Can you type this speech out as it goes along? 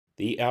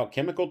The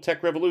Alchemical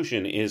Tech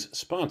Revolution is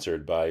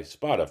sponsored by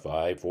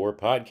Spotify for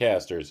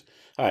podcasters.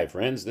 Hi,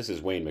 friends. This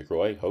is Wayne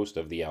McRoy, host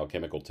of the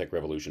Alchemical Tech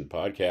Revolution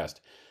podcast.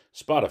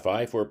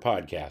 Spotify for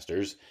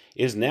podcasters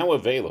is now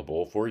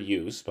available for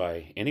use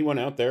by anyone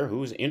out there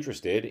who's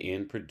interested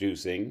in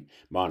producing,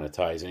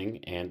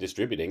 monetizing, and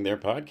distributing their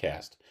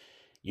podcast.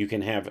 You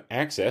can have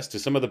access to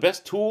some of the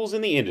best tools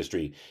in the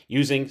industry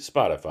using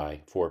Spotify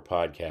for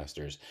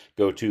podcasters.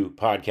 Go to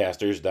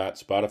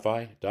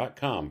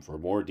podcasters.spotify.com for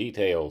more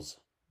details.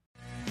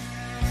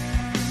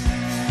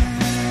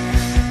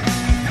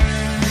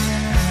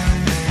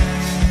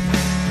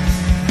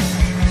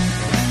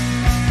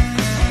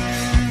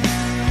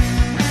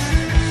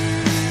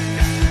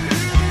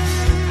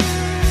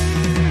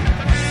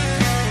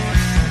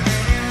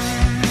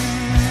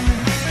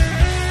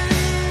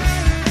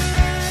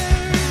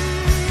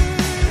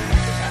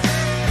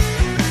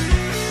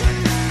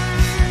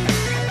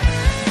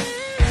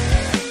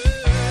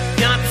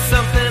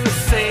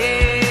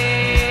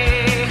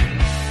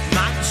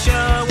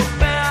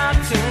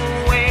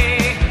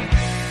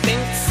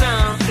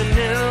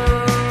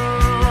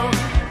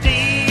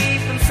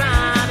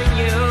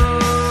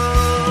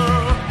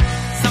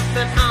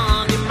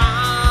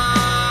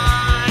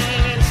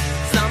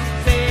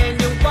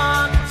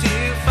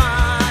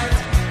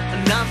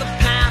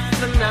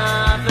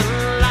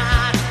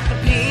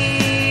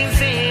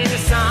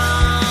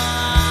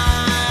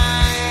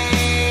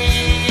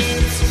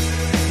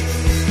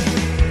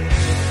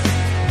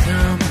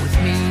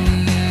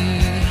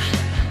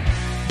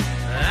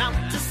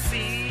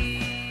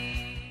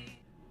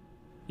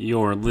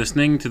 You're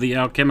listening to the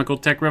Alchemical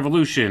Tech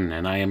Revolution,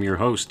 and I am your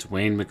host,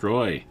 Wayne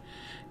McRoy.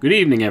 Good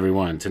evening,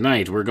 everyone.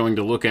 Tonight we're going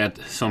to look at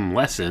some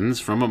lessons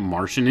from a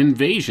Martian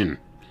invasion.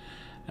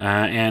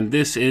 And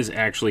this is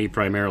actually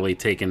primarily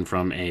taken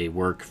from a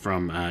work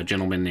from a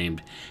gentleman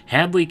named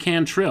Hadley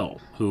Cantrill,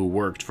 who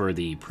worked for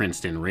the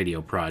Princeton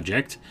Radio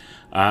Project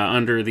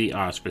under the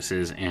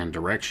auspices and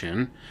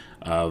direction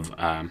of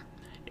a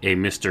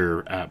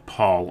Mr.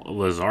 Paul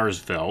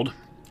Lazarsfeld.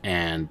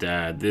 And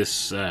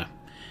this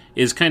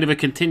is kind of a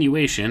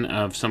continuation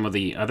of some of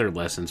the other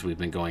lessons we've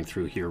been going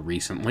through here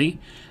recently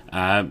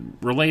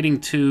relating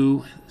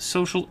to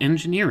social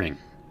engineering.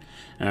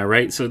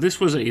 Right, so this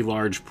was a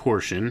large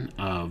portion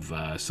of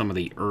some of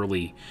the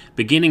early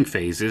beginning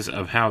phases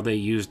of how they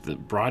used the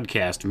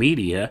broadcast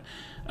media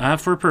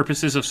for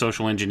purposes of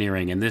social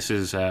engineering, and this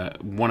is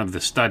one of the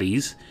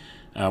studies,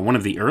 one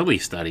of the early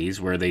studies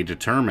where they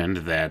determined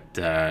that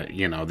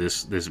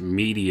this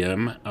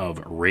medium of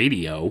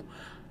radio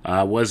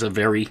was a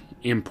very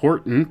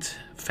important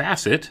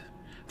facet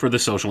for the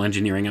social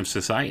engineering of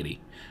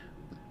society.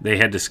 They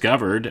had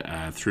discovered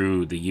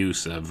through the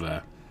use of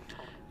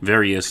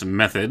various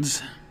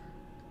methods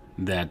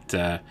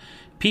that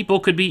people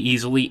could be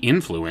easily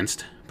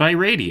influenced by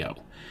radio.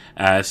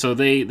 So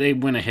they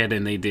went ahead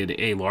and they did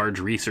a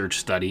large research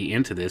study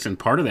into this, and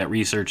part of that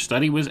research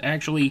study was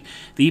actually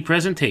the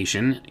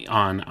presentation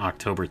on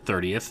October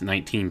 30th,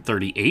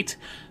 1938,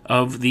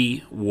 of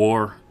the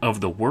War of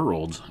the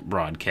Worlds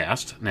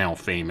broadcast, now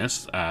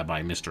famous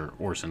by Mr.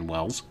 Orson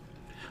Welles,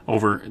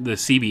 over the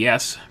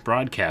CBS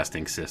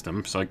broadcasting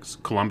system, so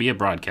Columbia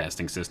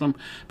Broadcasting System.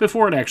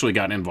 Before it actually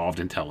got involved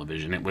in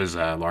television, it was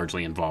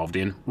largely involved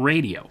in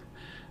radio.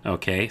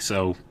 Okay,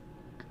 so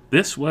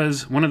this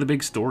was one of the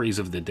big stories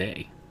of the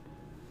day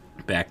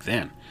back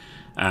then.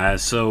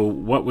 So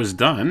what was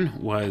done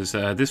was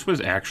this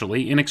was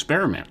actually an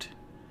experiment.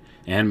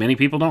 And many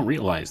people don't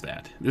realize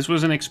that. This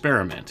was an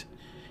experiment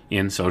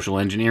in social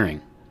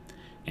engineering.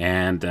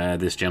 And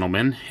this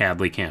gentleman,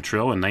 Hadley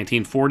Cantrill, in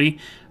 1940,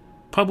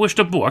 published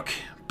a book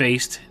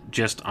based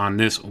just on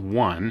this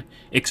one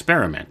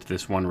experiment,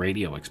 this one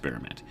radio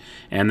experiment.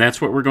 And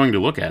that's what we're going to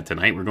look at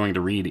tonight. We're going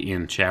to read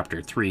in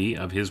Chapter 3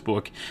 of his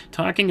book,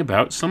 talking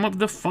about some of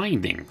the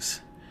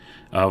findings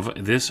of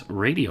this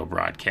radio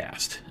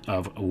broadcast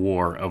of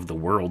War of the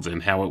Worlds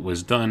and how it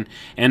was done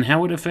and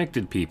how it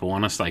affected people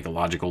on a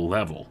psychological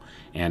level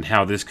and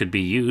how this could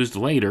be used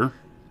later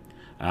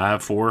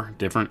for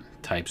different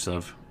types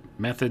of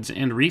methods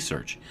and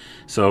research.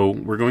 So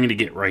we're going to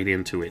get right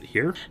into it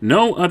here.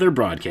 No other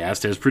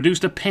broadcast has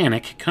produced a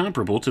panic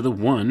comparable to the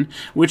one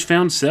which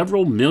found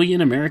several million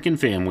American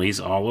families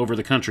all over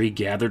the country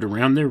gathered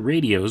around their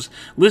radios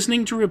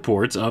listening to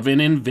reports of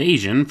an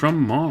invasion from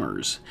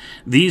Mars.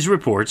 These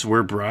reports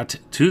were brought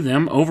to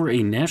them over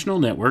a national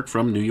network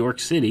from New York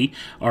City,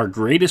 our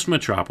greatest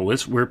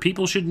metropolis, where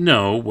people should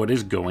know what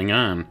is going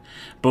on.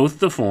 Both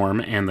the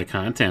form and the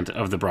content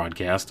of the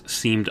broadcast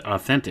seemed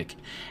authentic.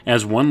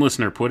 As one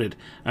listener put it,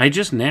 "I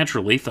just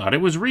naturally thought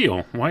it was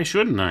real. Why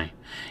shouldn't I?"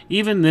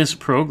 Even this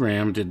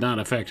program did not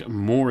affect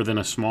more than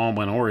a small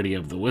minority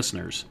of the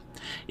listeners.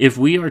 If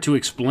we are to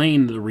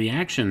explain the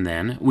reaction,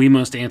 then, we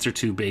must answer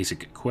two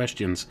basic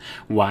questions.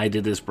 Why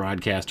did this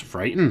broadcast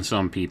frighten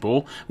some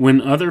people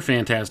when other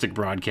fantastic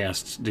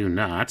broadcasts do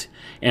not?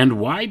 And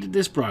why did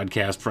this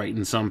broadcast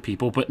frighten some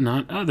people but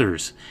not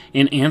others?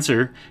 An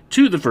answer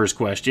to the first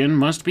question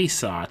must be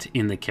sought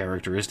in the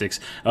characteristics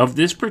of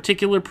this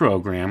particular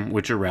program,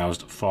 which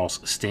aroused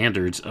false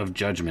standards of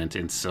judgment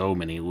in so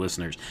many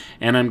listeners.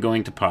 And I'm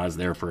going to pause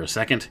there for a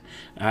second.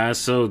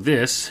 So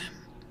this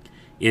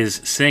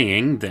is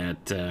saying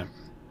that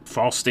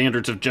false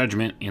standards of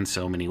judgment in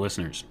so many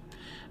listeners.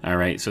 All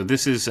right, so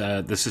this is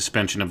the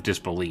suspension of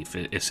disbelief,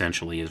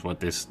 essentially, is what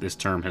this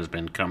term has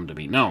come to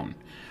be known,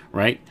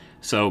 right?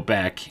 So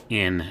back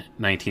in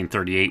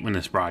 1938, when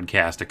this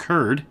broadcast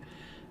occurred,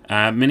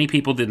 many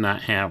people did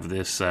not have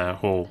this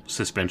whole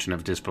suspension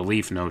of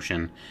disbelief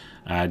notion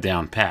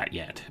down pat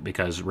yet,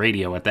 because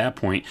radio at that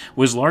point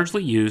was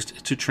largely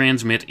used to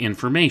transmit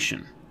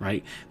information,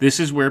 right? This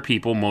is where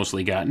people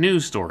mostly got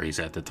news stories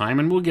at the time,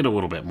 and we'll get a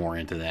little bit more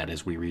into that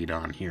as we read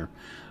on here,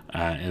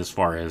 as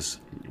far as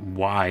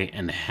why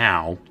and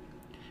how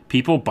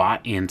people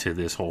bought into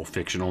this whole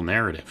fictional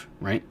narrative,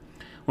 right?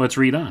 Let's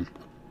read on.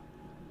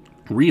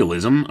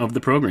 Realism of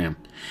the program.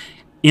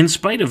 In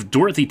spite of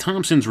Dorothy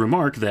Thompson's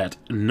remark that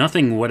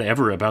nothing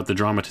whatever about the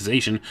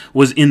dramatization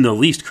was in the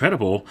least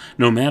credible,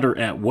 no matter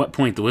at what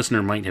point the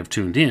listener might have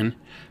tuned in,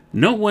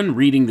 no one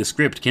reading the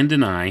script can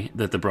deny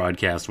that the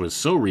broadcast was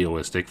so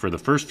realistic for the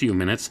first few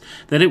minutes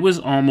that it was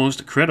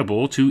almost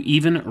credible to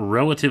even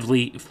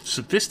relatively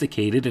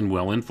sophisticated and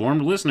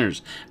well-informed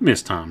listeners,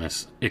 Miss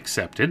Thomas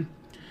accepted.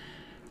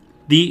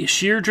 The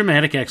sheer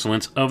dramatic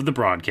excellence of the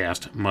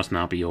broadcast must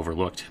not be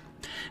overlooked.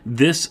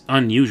 This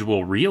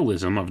unusual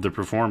realism of the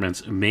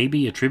performance may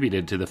be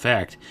attributed to the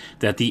fact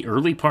that the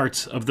early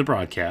parts of the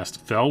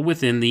broadcast fell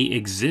within the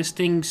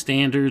existing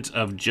standards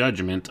of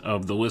judgment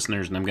of the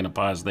listeners. And I'm going to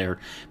pause there.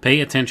 Pay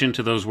attention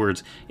to those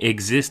words,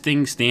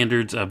 existing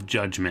standards of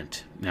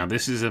judgment. Now,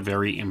 this is a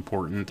very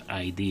important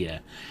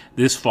idea.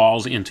 This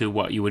falls into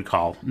what you would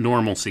call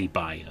normalcy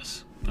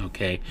bias.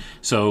 Okay,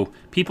 so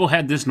people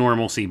had this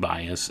normalcy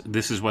bias.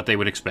 This is what they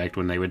would expect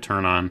when they would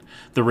turn on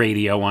the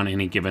radio on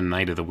any given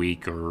night of the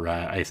week, or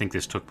I think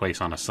this took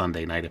place on a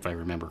Sunday night, if I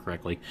remember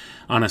correctly.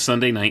 On a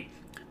Sunday night,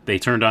 they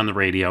turned on the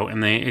radio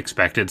and they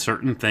expected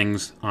certain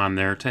things on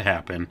there to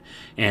happen.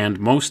 And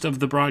most of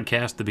the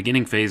broadcast, the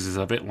beginning phases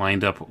of it,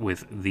 lined up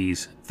with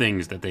these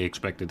things that they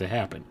expected to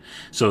happen.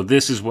 So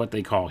this is what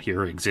they call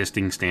here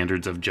existing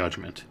standards of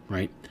judgment,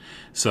 right?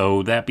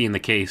 So that being the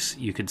case,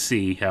 you could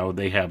see how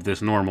they have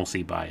this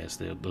normalcy bias.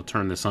 They'll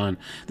turn this on.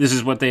 This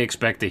is what they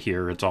expect to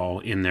hear. It's all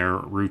in their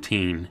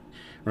routine,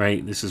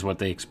 right? This is what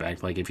they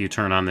expect. Like if you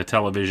turn on the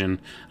television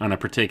on a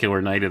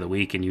particular night of the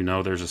week and you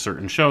know there's a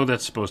certain show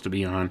that's supposed to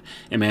be on,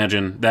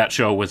 imagine that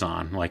show was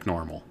on like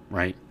normal,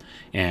 right?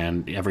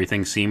 And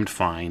everything seemed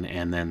fine,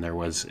 and then there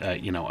was,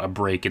 a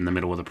break in the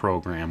middle of the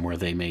program where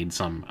they made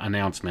some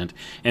announcement,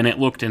 and it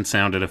looked and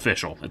sounded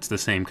official. It's the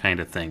same kind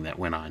of thing that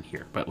went on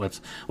here. But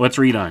let's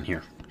read on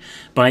here.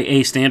 By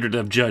a standard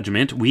of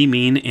judgment, we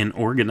mean an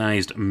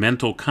organized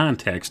mental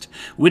context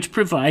which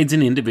provides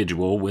an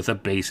individual with a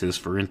basis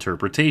for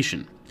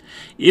interpretation.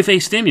 If a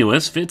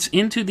stimulus fits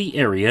into the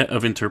area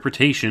of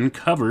interpretation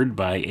covered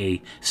by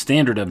a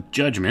standard of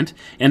judgment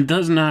and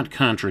does not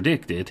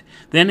contradict it,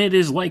 then it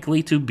is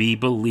likely to be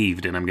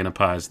believed. And I'm going to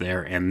pause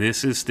there, and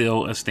this is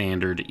still a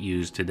standard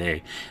used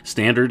today.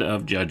 Standard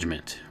of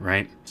judgment,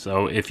 right?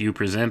 So if you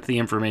present the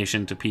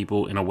information to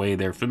people in a way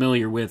they're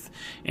familiar with,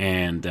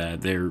 and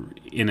they're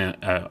in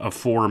a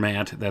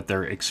format that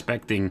they're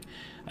expecting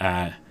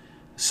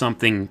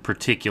something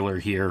particular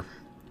here,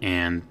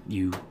 and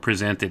you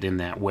present it in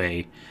that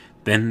way,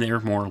 then they're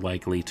more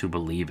likely to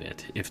believe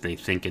it if they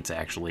think it's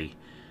actually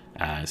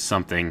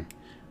something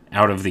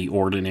out of the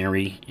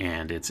ordinary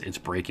and it's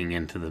breaking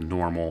into the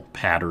normal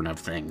pattern of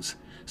things,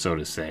 so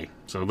to say.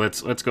 So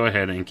let's go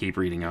ahead and keep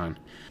reading on.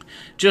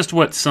 Just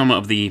what some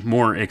of the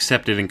more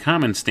accepted and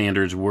common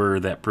standards were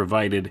that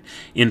provided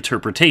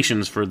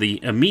interpretations for the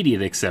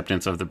immediate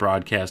acceptance of the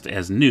broadcast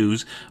as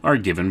news are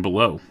given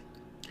below.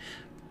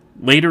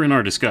 Later in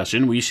our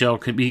discussion, we shall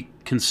be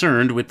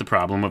concerned with the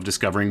problem of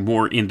discovering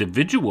more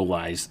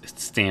individualized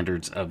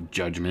standards of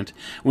judgment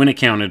when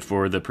accounted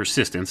for the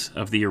persistence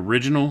of the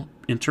original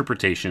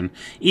interpretation,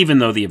 even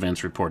though the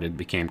events reported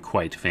became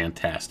quite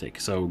fantastic.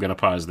 So we're going to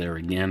pause there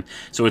again.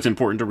 So it's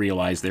important to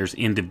realize there's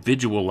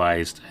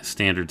individualized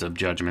standards of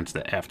judgments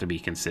that have to be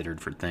considered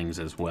for things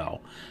as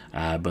well.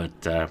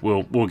 But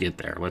we'll get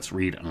there. Let's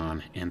read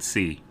on and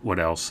see what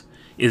else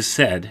is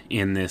said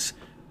in this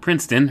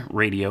Princeton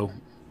radio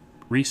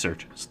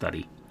research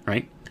study,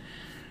 right?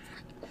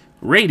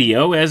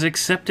 Radio as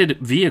accepted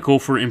vehicle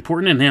for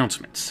important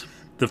announcements.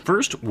 The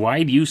first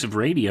wide use of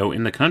radio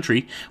in the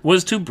country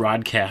was to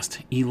broadcast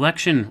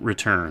election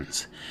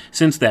returns.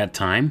 Since that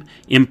time,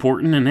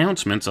 important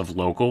announcements of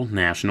local,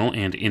 national,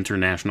 and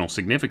international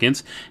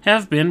significance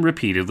have been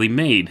repeatedly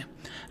made.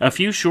 A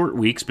few short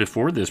weeks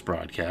before this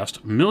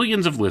broadcast,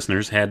 millions of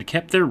listeners had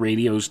kept their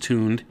radios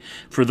tuned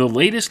for the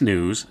latest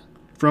news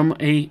from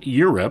a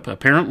Europe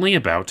apparently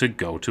about to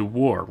go to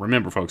war.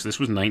 Remember, folks, this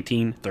was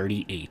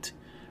 1938,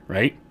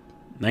 right?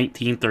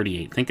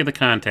 1938. Think of the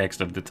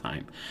context of the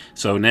time.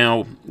 So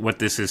now what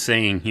this is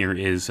saying here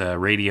is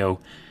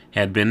radio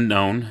had been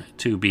known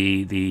to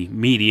be the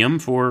medium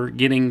for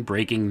getting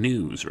breaking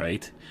news,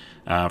 right?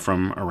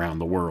 from around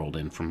the world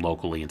and from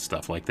locally and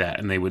stuff like that.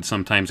 And they would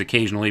sometimes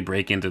occasionally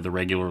break into the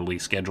regularly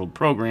scheduled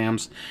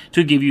programs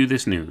to give you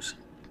this news.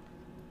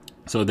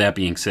 So that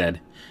being said,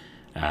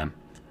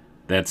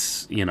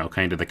 that's,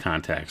 kind of the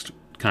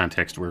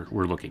context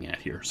we're looking at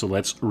here. So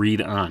let's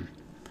read on.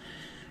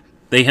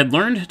 They had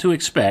learned to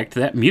expect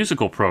that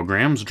musical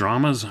programs,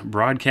 dramas,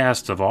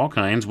 broadcasts of all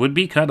kinds would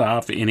be cut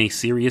off in a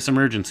serious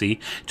emergency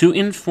to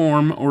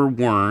inform or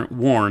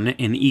warn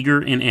an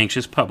eager and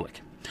anxious public.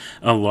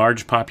 A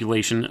large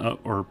proportion of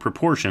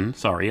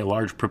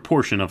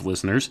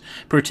listeners,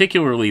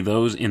 particularly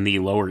those in the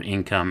lower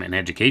income and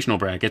educational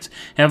brackets,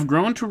 have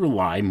grown to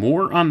rely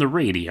more on the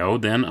radio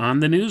than on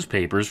the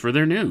newspapers for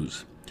their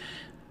news.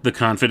 The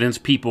confidence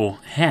people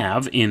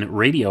have in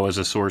radio as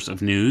a source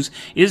of news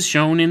is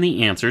shown in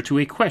the answer to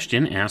a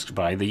question asked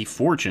by the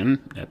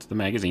Fortune, that's the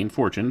magazine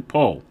Fortune,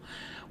 poll.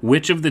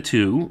 Which of the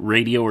two,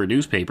 radio or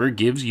newspaper,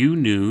 gives you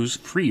news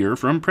freer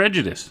from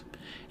prejudice?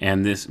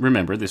 And this,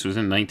 remember, this was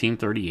in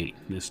 1938.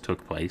 This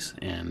took place,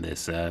 and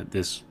this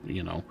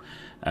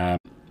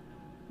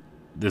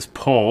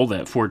poll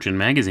that Fortune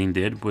magazine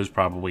did was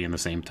probably in the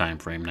same time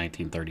frame,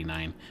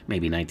 1939,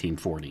 maybe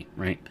 1940,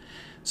 right?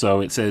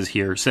 So it says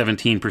here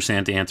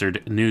 17%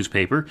 answered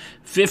newspaper,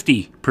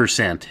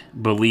 50%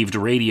 believed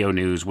radio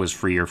news was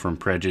freer from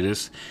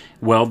prejudice,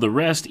 while the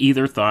rest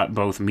either thought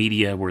both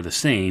media were the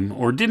same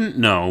or didn't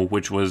know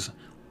which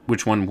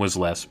one was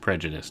less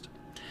prejudiced.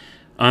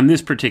 On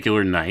this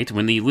particular night,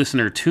 when the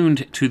listener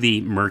tuned to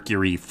the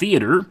Mercury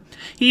Theater,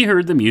 he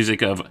heard the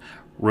music of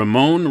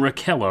Ramon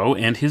Raquello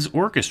and his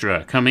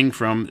orchestra coming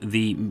from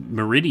the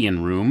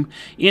Meridian Room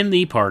in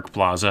the Park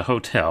Plaza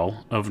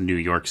Hotel of New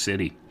York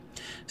City.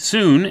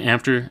 Soon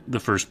after the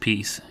first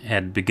piece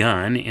had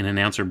begun, an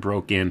announcer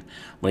broke in,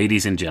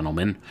 "Ladies and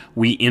gentlemen,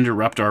 we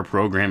interrupt our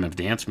program of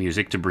dance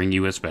music to bring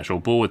you a special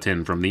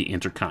bulletin from the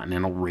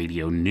Intercontinental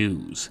Radio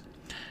News."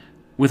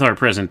 With our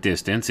present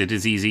distance, it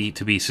is easy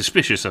to be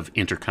suspicious of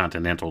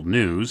intercontinental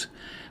news,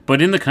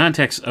 but in the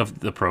context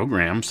of the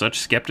program, such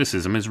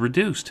skepticism is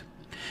reduced.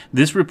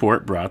 This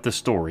report brought the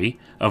story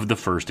of the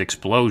first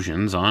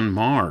explosions on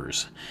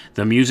Mars.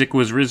 The music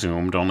was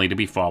resumed, only to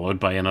be followed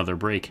by another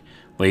break.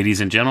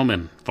 "Ladies and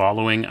gentlemen,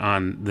 following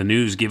on the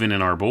news given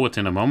in our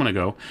bulletin a moment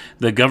ago,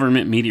 the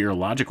Government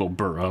Meteorological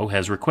Bureau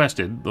has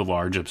requested the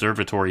large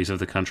observatories of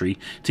the country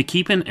to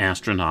keep an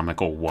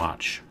astronomical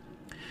watch.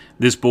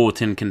 This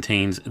bulletin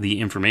contains the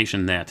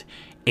information that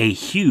a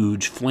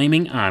huge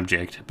flaming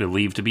object,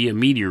 believed to be a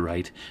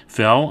meteorite,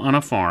 fell on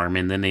a farm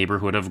in the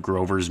neighborhood of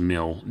Grover's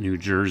Mill, New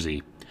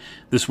Jersey.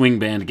 The swing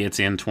band gets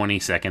in 20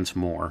 seconds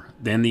more.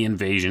 Then the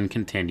invasion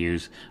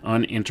continues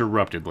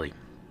uninterruptedly."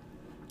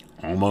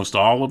 Almost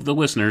all of the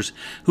listeners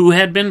who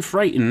had been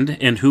frightened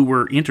and who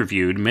were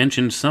interviewed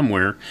mentioned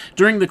somewhere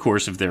during the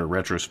course of their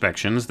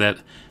retrospections that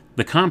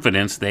the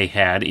confidence they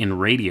had in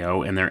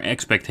radio and their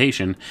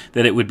expectation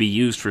that it would be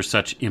used for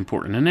such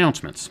important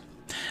announcements.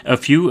 A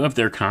few of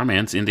their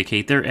comments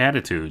indicate their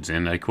attitudes,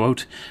 and I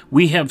quote,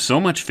 "We have so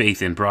much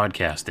faith in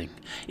broadcasting.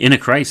 In a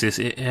crisis,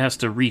 it has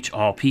to reach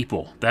all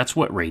people. That's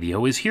what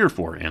radio is here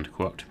for," end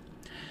quote.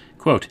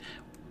 Quote,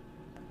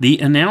 "The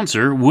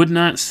announcer would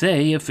not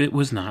say if it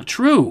was not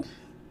true."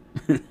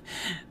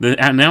 The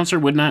announcer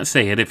would not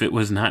say it if it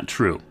was not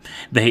true.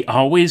 They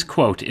always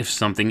quote if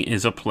something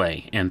is a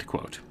play, end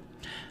quote.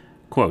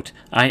 Quote,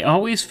 "I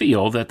always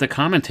feel that the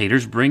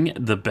commentators bring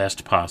the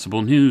best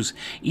possible news.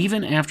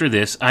 Even after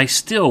this, I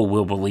still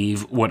will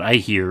believe what I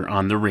hear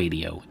on the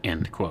radio,"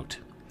 end quote.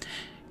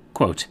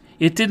 Quote,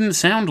 "It didn't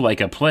sound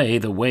like a play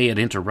the way it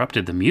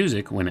interrupted the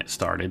music when it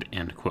started,"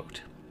 end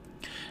quote.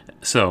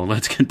 So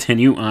let's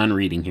continue on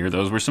reading here.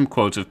 Those were some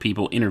quotes of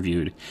people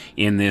interviewed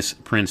in this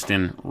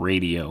Princeton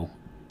radio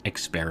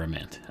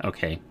experiment.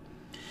 Okay.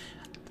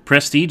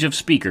 Prestige of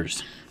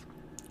speakers.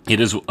 It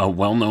is a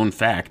well-known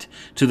fact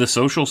to the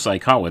social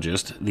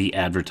psychologist, the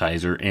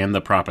advertiser, and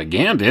the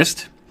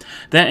propagandist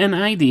that an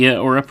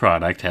idea or a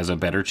product has a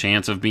better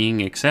chance of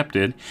being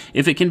accepted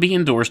if it can be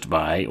endorsed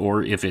by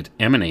or if it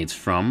emanates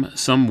from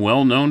some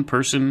well-known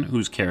person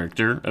whose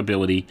character,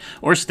 ability,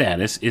 or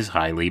status is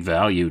highly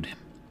valued.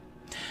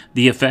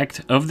 The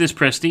effect of this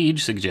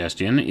prestige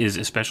suggestion is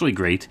especially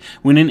great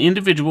when an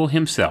individual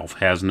himself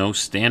has no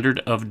standard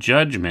of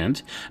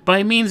judgment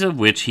by means of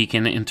which he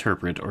can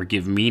interpret or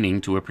give meaning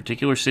to a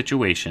particular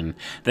situation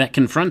that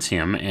confronts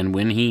him, and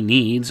when he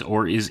needs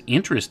or is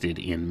interested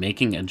in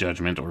making a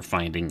judgment or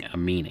finding a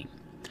meaning.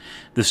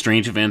 The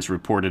strange events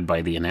reported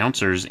by the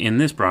announcers in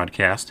this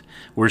broadcast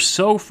were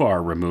so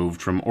far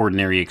removed from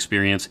ordinary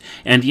experience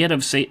and yet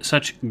of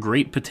such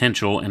great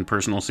potential and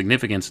personal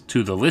significance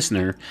to the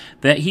listener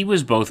that he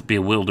was both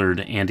bewildered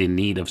and in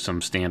need of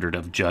some standard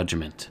of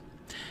judgment.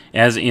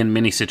 As in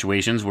many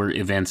situations where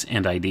events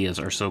and ideas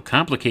are so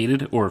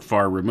complicated or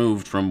far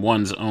removed from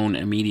one's own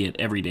immediate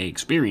everyday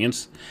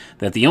experience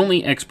that the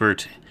only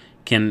expert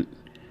can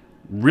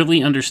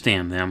really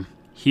understand them,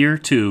 Here,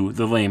 too,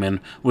 the layman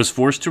was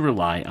forced to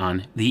rely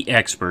on the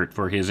expert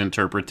for his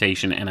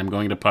interpretation, and I'm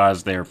going to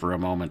pause there for a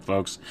moment,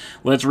 folks.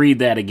 Let's read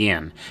that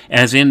again.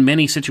 As in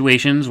many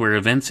situations where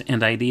events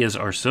and ideas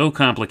are so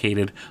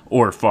complicated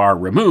or far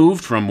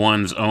removed from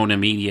one's own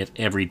immediate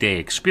everyday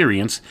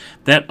experience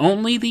that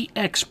only the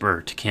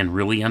expert can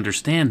really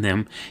understand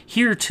them,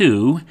 here,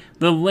 too,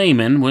 the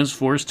layman was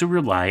forced to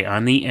rely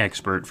on the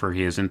expert for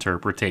his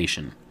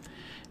interpretation.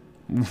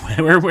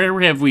 Where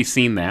have we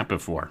seen that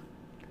before?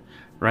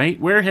 Right?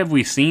 Where have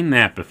we seen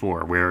that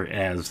before?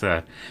 Whereas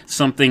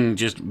something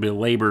just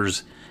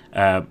belabors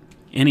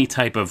any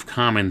type of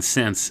common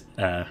sense,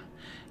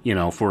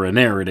 for a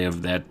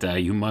narrative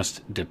that you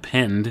must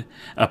depend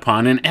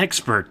upon an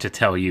expert to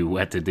tell you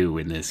what to do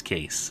in this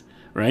case,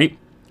 right?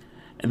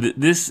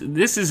 This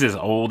is as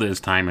old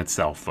as time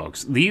itself,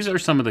 folks. These are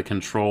some of the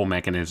control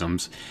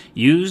mechanisms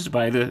used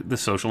by the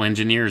social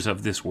engineers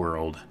of this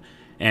world,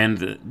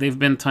 and they've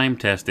been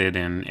time-tested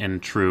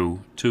and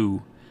true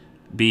to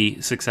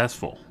be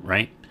successful,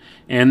 right?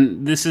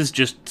 And this is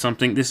just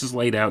something, this is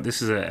laid out,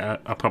 this is a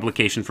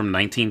publication from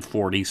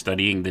 1940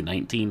 studying the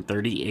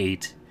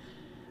 1938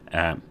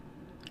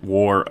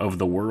 War of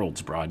the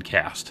Worlds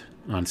broadcast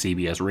on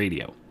CBS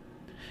radio,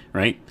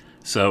 right?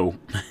 So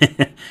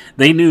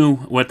they knew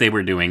what they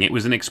were doing. It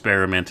was an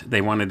experiment. They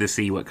wanted to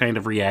see what kind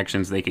of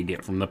reactions they could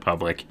get from the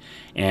public,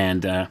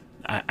 and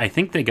I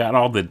think they got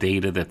all the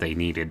data that they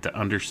needed to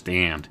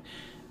understand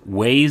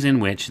ways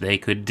in which they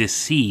could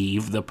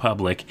deceive the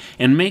public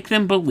and make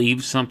them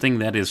believe something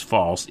that is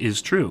false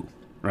is true,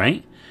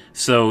 right?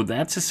 So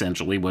that's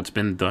essentially what's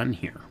been done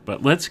here.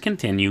 But let's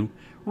continue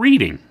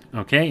reading,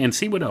 okay, and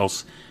see what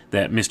else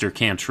that Mr.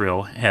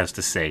 Cantrill has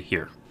to say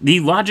here. The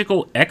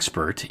logical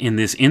expert in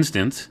this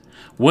instance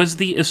was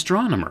the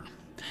astronomer.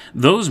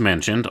 Those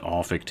mentioned,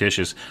 all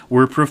fictitious,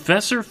 were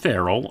Professor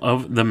Farrell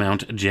of the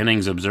Mount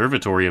Jennings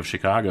Observatory of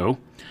Chicago,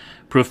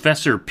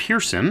 Professor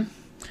Pearson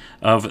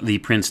of the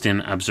Princeton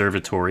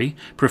Observatory,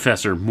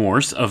 Professor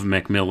Morse of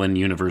Macmillan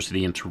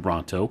University in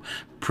Toronto,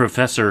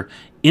 Professor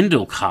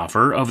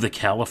Indlekoffer of the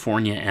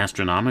California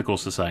Astronomical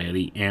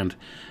Society, and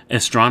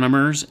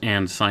astronomers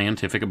and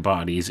scientific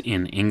bodies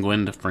in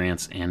England,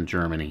 France, and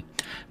Germany.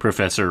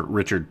 Professor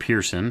Richard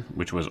Pearson,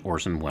 which was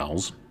Orson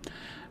Welles,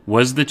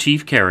 was the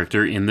chief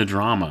character in the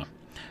drama.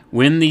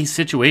 When the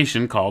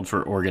situation called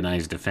for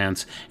organized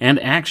defense and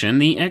action,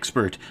 the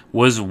expert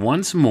was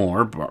once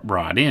more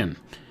brought in.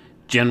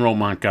 General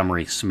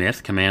Montgomery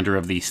Smith, commander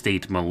of the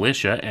state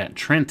militia at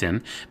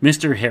Trenton,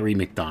 Mr. Harry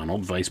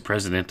McDonald, vice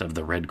president of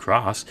the Red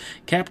Cross,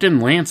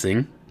 Captain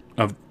Lansing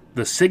of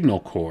the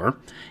Signal Corps,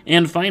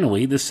 and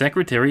finally the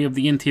Secretary of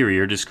the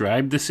Interior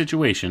described the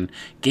situation,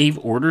 gave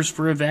orders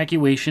for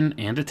evacuation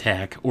and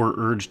attack, or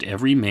urged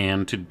every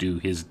man to do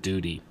his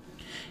duty.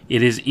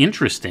 It is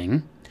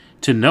interesting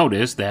to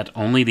notice that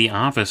only the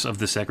office of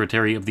the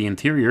Secretary of the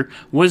Interior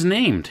was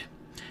named.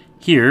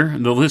 Here,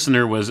 the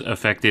listener was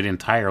affected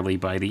entirely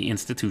by the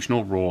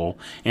institutional role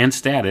and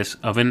status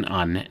of an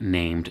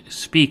unnamed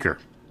speaker.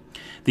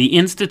 The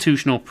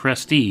institutional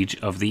prestige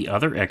of the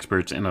other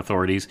experts and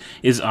authorities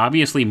is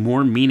obviously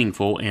more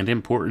meaningful and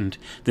important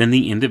than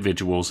the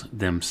individuals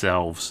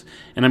themselves.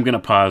 And I'm going to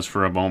pause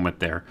for a moment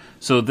there.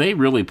 So they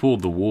really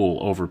pulled the wool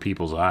over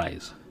people's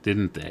eyes,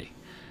 didn't they?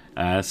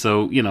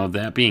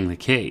 That being the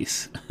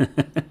case,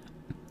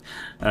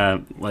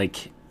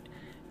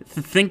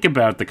 think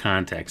about the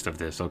context of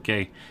this,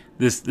 okay?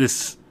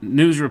 This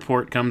news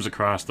report comes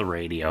across the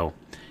radio.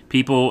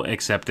 People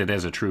accept it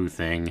as a true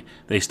thing.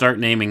 They start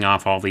naming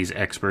off all these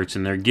experts,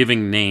 and they're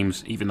giving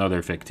names, even though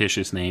they're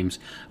fictitious names,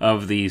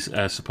 of these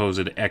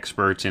supposed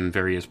experts in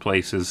various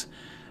places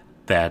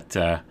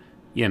that,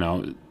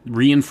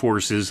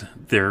 reinforces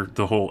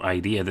the whole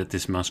idea that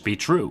this must be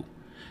true.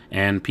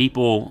 And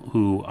people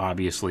who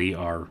obviously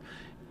are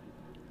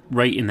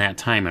right in that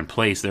time and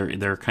place,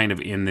 they're kind of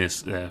in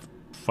this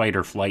fight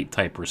or flight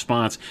type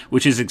response,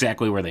 which is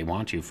exactly where they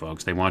want you,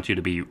 folks. They want you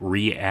to be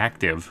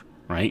reactive,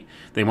 right?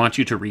 They want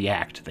you to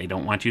react. They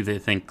don't want you to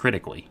think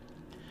critically.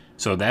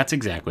 So that's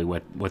exactly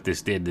what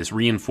this did. This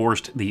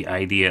reinforced the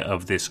idea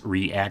of this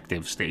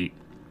reactive state,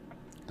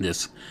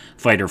 this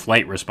fight or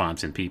flight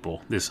response in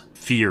people, this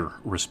fear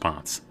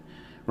response,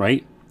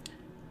 right?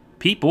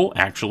 People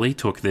actually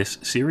took this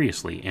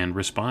seriously and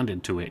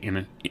responded to it in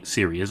a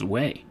serious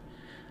way.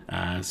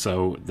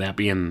 So that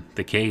being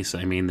the case,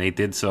 I mean, they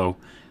did so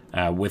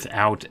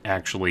without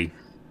actually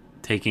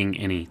taking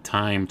any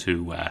time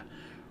to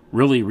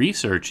really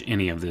research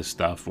any of this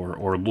stuff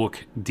or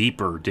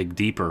dig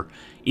deeper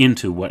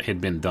into what had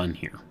been done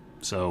here.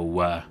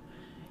 So,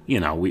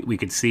 we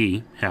could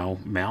see how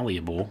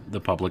malleable the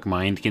public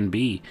mind can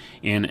be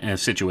in a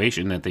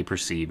situation that they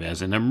perceive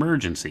as an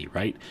emergency,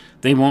 right?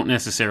 They won't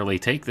necessarily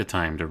take the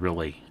time to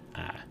really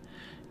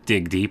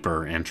dig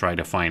deeper and try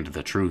to find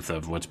the truth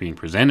of what's being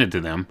presented to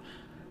them.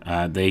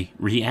 They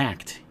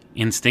react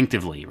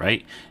instinctively,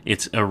 right?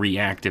 It's a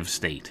reactive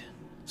state.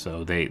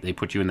 So they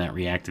put you in that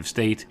reactive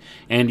state,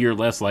 and you're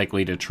less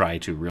likely to try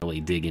to really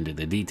dig into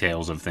the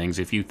details of things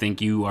if you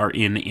think you are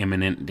in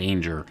imminent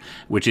danger,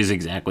 which is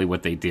exactly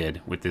what they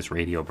did with this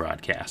radio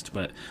broadcast.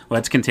 But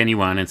let's continue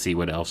on and see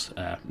what else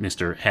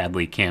Mr.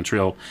 Hadley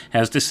Cantrill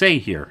has to say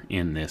here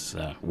in this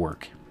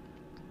work.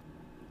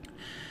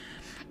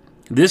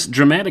 This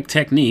dramatic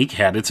technique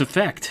had its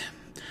effect.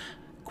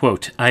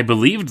 Quote, I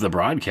believed the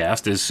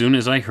broadcast as soon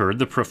as I heard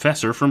the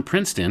professor from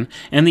Princeton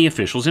and the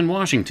officials in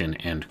Washington,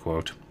 end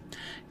quote.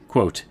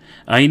 Quote,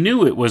 I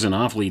knew it was an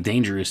awfully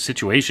dangerous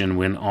situation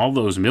when all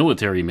those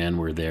military men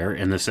were there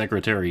and the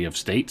Secretary of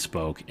State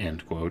spoke,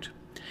 end quote.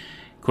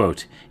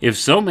 Quote, if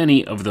so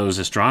many of those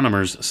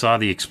astronomers saw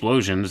the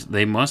explosions,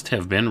 they must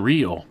have been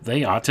real.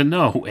 They ought to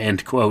know,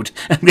 end quote.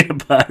 I'm going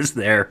to pause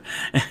there.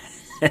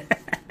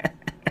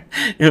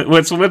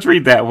 Let's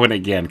read that one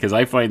again, because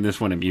I find this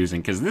one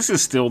amusing, because this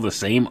is still the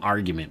same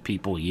argument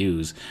people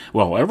use.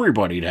 Well,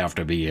 everybody'd have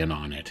to be in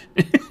on it.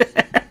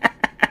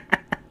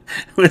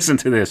 Listen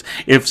to this.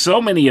 If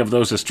so many of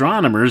those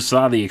astronomers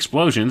saw the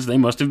explosions, they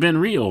must have been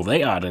real.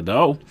 They ought to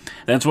know.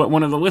 That's what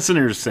one of the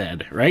listeners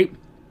said, right?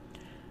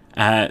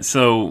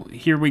 So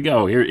here we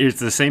go. Here's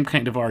the same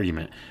kind of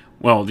argument.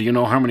 Well, do you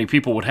know how many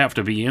people would have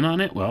to be in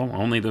on it? Well,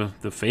 only the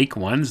fake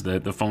ones,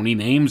 the phony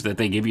names that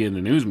they give you in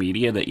the news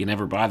media that you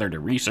never bother to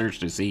research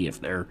to see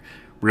if they're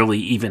really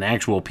even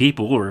actual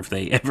people or if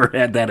they ever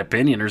had that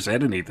opinion or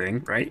said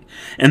anything, right?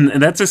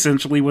 And that's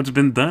essentially what's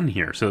been done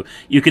here. So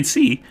you could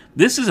see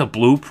this is a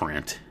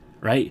blueprint,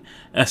 right?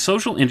 A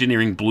social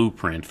engineering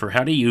blueprint for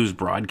how to use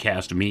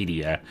broadcast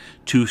media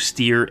to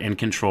steer and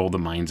control the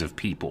minds of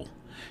people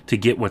to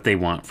get what they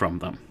want from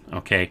them,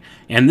 okay?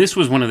 And this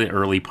was one of the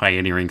early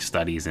pioneering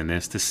studies in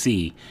this to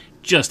see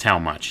just how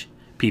much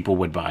people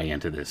would buy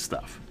into this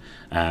stuff.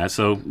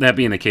 So that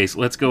being the case,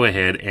 let's go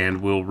ahead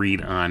and we'll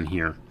read on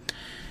here.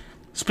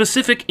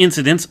 Specific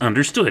incidents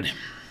understood.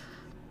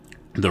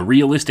 The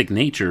realistic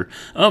nature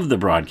of the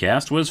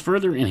broadcast was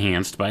further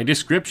enhanced by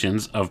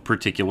descriptions of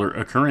particular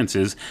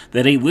occurrences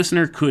that a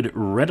listener could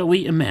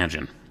readily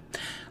imagine.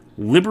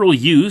 Liberal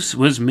use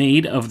was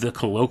made of the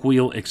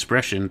colloquial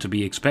expression to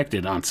be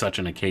expected on such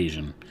an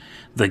occasion.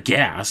 The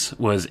gas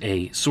was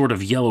a sort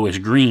of yellowish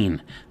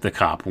green, the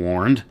cop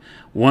warned.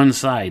 One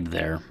side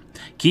there.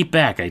 Keep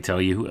back, I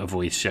tell you, a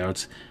voice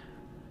shouts.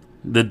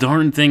 The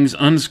darn thing's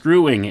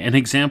unscrewing. An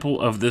example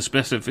of the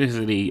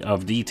specificity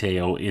of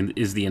detail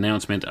is the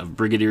announcement of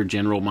Brigadier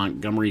General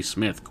Montgomery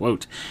Smith.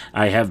 Quote,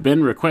 I have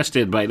been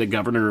requested by the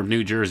governor of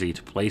New Jersey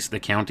to place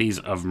the counties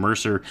of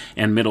Mercer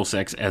and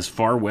Middlesex as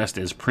far west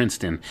as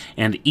Princeton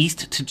and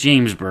east to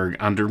Jamesburg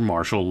under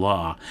martial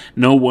law.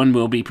 No one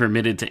will be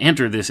permitted to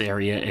enter this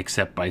area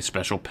except by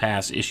special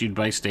pass issued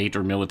by state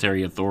or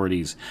military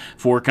authorities.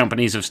 4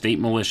 companies of state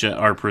militia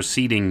are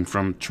proceeding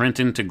from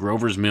Trenton to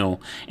Grover's Mill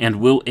and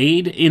will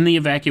aid in the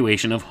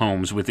evacuation of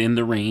homes within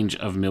the range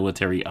of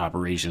military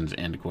operations,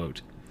 end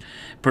quote.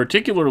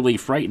 Particularly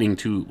frightening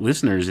to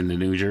listeners in the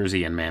New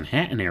Jersey and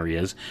Manhattan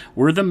areas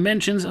were the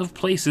mentions of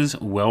places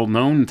well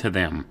known to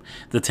them.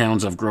 The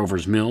towns of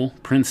Grover's Mill,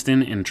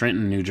 Princeton, and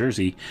Trenton, New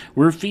Jersey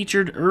were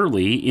featured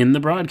early in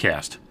the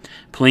broadcast.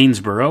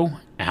 Plainsboro,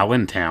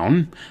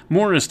 Allentown,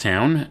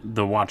 Morristown,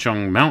 the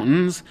Watchung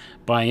Mountains,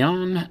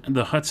 Bayonne,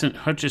 the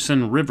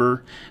Hutchison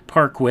River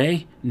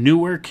Parkway,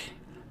 Newark,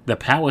 the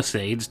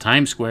Palisades,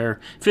 Times Square,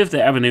 Fifth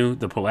Avenue,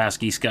 the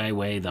Pulaski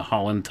Skyway, the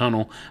Holland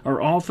Tunnel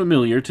are all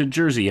familiar to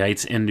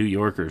Jerseyites and New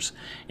Yorkers,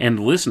 and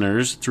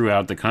listeners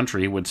throughout the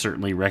country would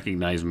certainly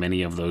recognize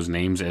many of those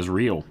names as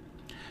real.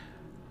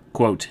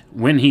 Quote,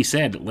 when he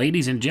said,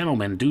 ladies and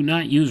gentlemen, do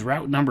not use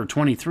route number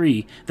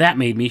 23, that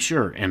made me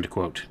sure, end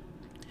quote.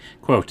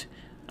 Quote,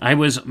 I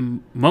was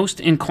most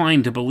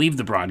inclined to believe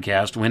the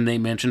broadcast when they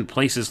mentioned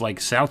places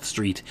like South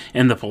Street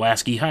and the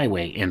Pulaski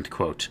Highway, end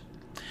quote.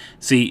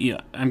 See,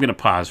 I'm going to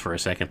pause for a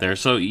second there.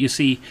 So you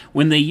see,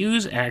 when they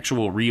use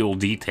actual real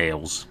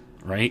details,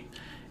 right,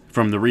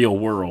 from the real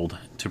world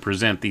to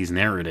present these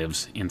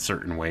narratives in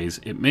certain ways,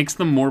 it makes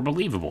them more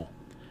believable.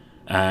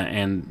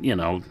 And, you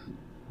know,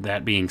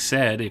 that being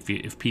said,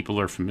 if people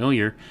are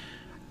familiar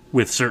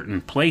with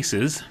certain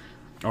places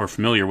or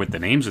familiar with the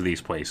names of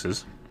these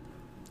places,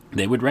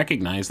 they would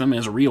recognize them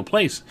as a real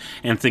place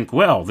and think,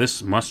 well,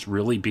 this must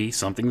really be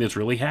something that's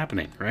really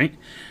happening, right?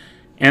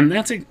 And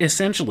that's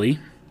essentially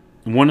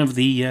one of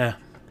the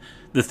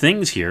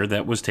things here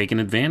that was taken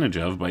advantage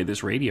of by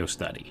this radio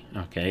study.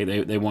 Okay,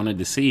 they wanted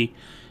to see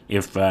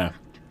if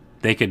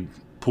they could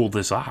pull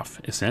this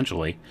off,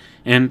 essentially,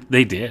 and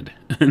they did.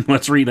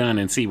 Let's read on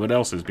and see what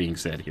else is being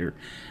said here.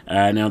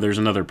 Now, there's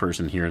another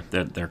person here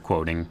that they're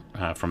quoting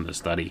from the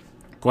study.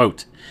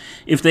 Quote,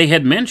 if they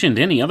had mentioned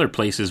any other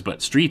places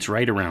but streets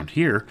right around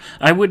here,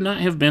 I would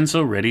not have been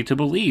so ready to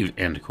believe,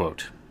 end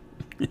quote.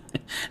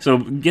 So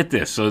get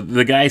this. So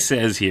the guy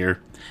says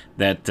here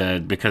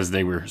that because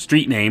they were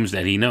street names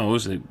that he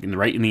knows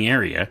right in the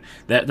area,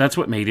 that's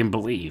what made him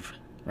believe,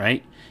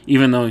 right?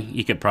 Even though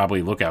he could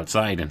probably look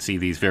outside and see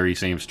these very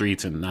same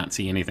streets and not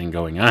see anything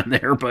going on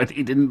there, but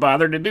he didn't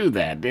bother to do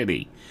that, did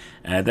he?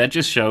 That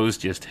just shows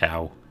just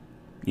how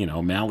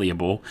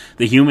malleable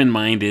the human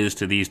mind is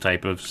to these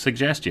type of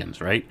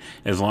suggestions, right?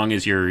 As long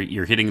as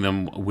you're hitting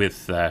them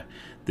with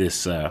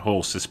this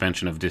whole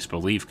suspension of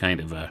disbelief kind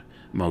of a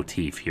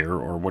motif here,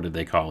 or what did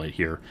they call it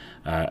here?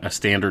 A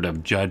standard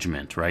of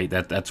judgment, right?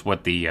 That's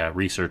what the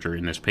researcher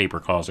in this paper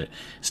calls it.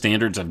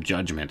 Standards of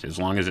judgment. As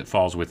long as it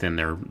falls within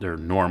their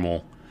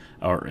normal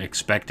or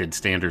expected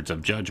standards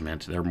of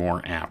judgment, they're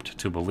more apt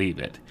to believe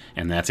it.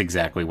 And that's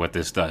exactly what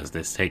this does.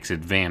 This takes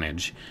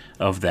advantage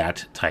of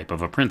that type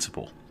of a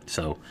principle.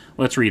 So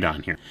let's read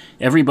on here.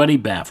 Everybody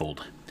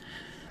baffled.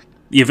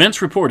 The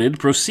events reported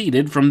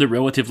proceeded from the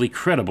relatively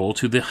credible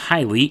to the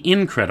highly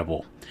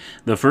incredible.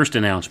 The first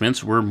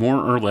announcements were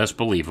more or less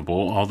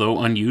believable, although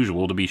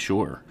unusual to be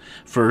sure.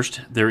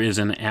 First, there is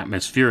an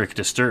atmospheric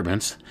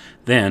disturbance,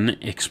 then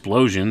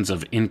explosions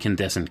of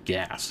incandescent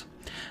gas.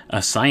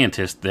 A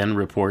scientist then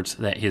reports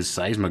that his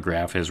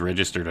seismograph has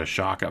registered a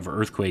shock of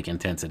earthquake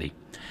intensity.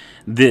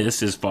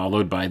 This is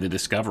followed by the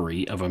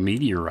discovery of a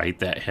meteorite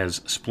that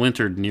has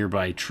splintered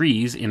nearby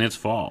trees in its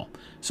fall.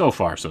 So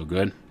far, so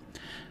good.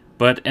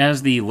 But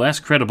as the less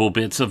credible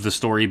bits of the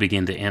story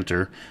begin to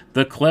enter,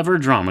 the clever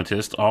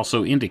dramatist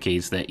also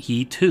indicates that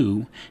he,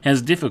 too,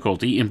 has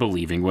difficulty in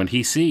believing what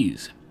he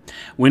sees.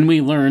 When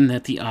we learn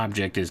that the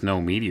object is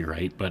no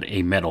meteorite, but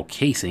a metal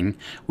casing,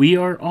 we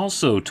are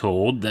also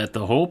told that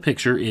the whole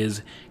picture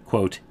is,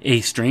 quote,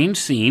 a strange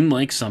scene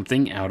like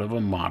something out of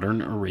a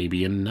modern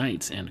Arabian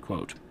Nights, end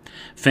quote.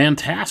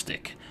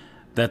 Fantastic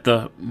that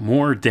the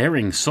more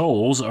daring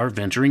souls are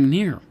venturing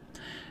near.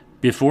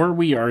 Before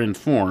we are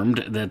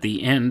informed that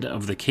the end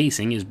of the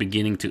casing is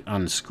beginning to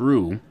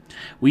unscrew,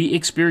 we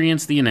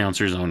experience the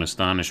announcer's own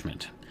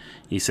astonishment.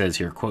 He says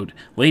here, quote,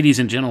 ladies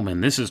and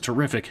gentlemen, this is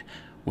terrific.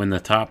 When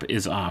the top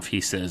is off, he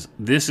says,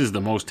 this is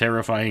the most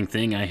terrifying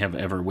thing I have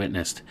ever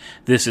witnessed.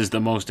 This is the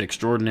most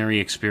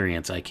extraordinary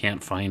experience. I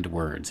can't find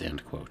words,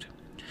 end quote.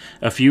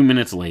 A few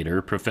minutes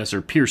later,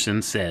 Professor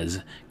Pearson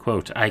says,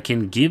 quote, I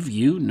can give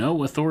you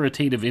no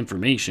authoritative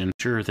information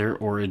sure their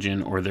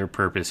origin or their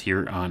purpose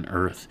here on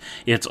Earth.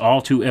 It's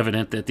all too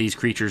evident that these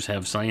creatures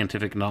have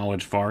scientific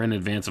knowledge far in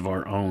advance of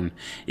our own.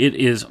 It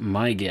is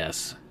my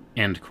guess,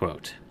 end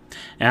quote.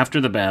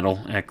 After the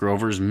battle at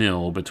Grover's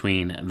Mill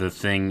between the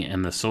Thing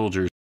and the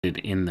soldiers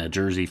in the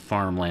Jersey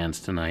farmlands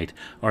tonight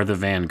are the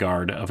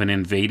vanguard of an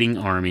invading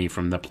army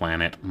from the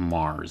planet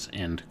Mars,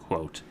 end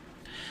quote.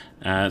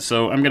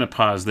 So I'm going to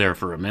pause there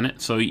for a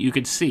minute so you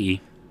could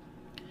see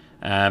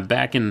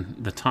back in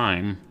the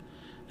time,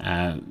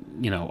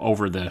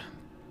 over the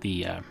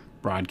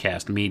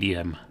broadcast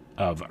medium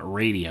of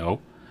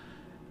radio,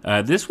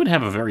 this would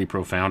have a very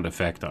profound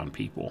effect on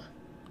people.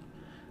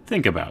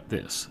 Think about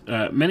this.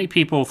 Many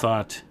people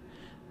thought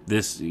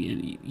this,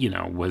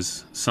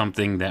 was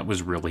something that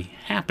was really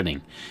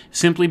happening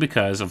simply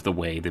because of the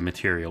way the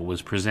material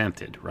was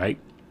presented, right?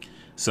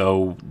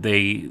 So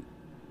the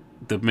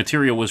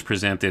material was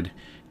presented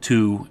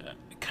to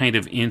kind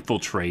of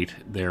infiltrate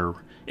their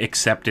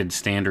accepted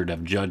standard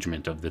of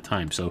judgment of the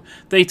time. So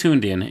they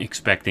tuned in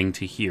expecting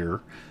to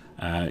hear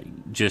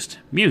just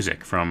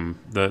music from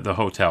the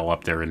hotel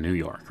up there in New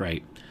York,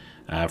 right?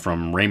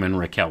 From Raymond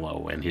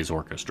Raquello and his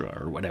orchestra,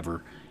 or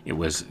whatever it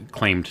was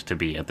claimed to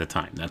be at the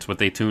time. That's what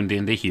they tuned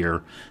in to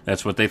hear.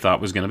 That's what they thought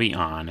was going to be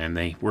on, and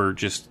they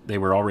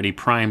were already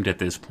primed at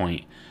this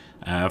point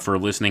for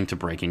listening to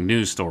breaking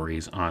news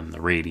stories on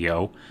the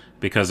radio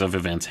because of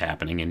events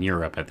happening in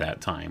Europe at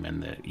that time,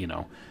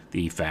 and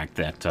the fact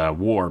that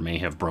war may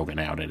have broken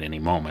out at any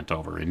moment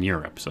over in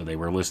Europe. So they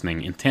were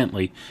listening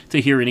intently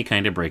to hear any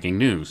kind of breaking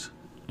news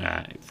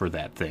for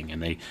that thing,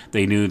 and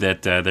they knew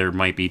that there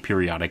might be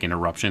periodic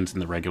interruptions in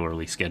the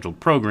regularly scheduled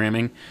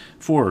programming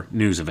for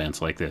news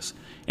events like this.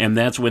 And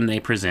that's when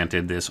they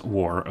presented this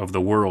War of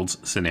the Worlds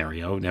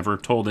scenario. Never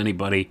told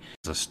anybody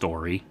it's a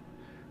story,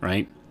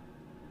 right?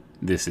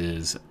 This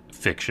is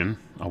fiction,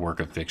 a work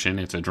of fiction.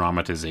 It's a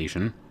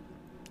dramatization.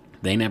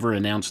 They never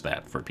announced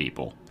that for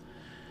people.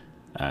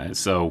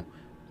 So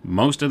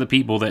most of the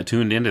people that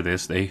tuned into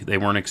this, they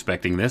weren't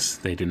expecting this.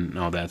 They didn't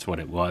know that's what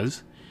it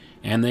was.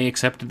 And they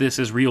accepted this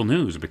as real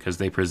news because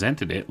they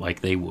presented it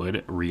like they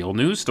would real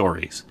news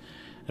stories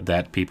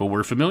that people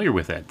were familiar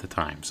with at the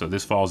time. So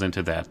this falls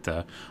into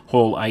that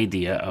whole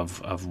idea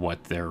of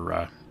what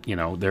their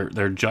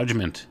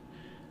judgment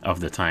of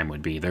the time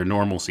would be, their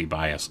normalcy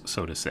bias,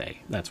 so to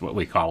say. That's what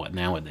we call it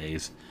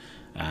nowadays.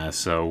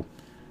 So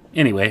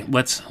anyway,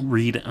 let's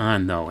read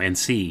on, though, and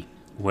see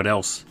what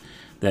else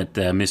that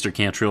Mr.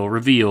 Cantrill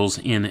reveals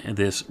in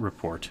this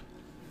report.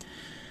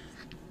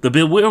 The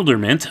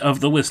bewilderment of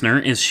the listener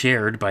is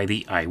shared by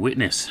the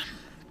eyewitness.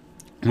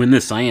 When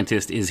the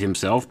scientist is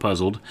himself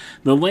puzzled,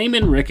 the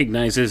layman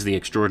recognizes the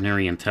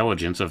extraordinary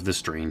intelligence of the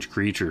strange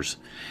creatures.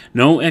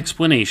 No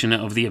explanation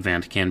of the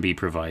event can be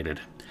provided.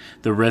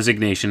 The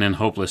resignation and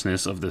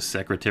hopelessness of the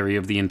Secretary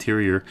of the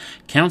Interior,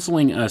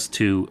 counseling us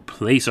to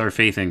place our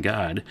faith in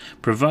God,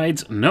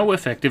 provides no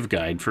effective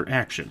guide for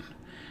action.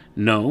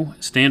 No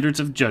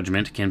standards of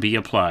judgment can be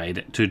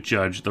applied to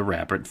judge the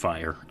rapid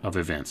fire of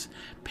events.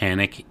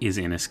 Panic is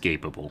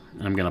inescapable.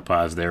 I'm going to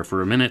pause there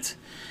for a minute.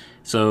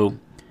 So,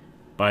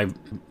 by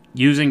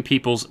using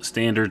people's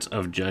standards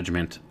of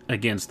judgment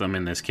against them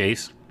in this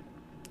case,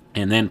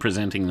 and then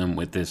presenting them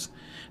with this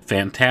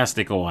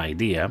fantastical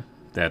idea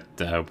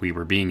that we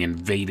were being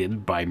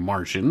invaded by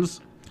Martians,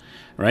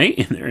 right?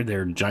 And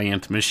they're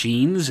giant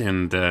machines,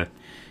 and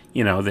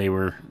they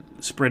were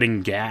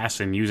spreading gas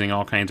and using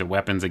all kinds of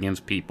weapons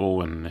against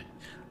people and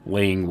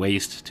laying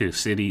waste to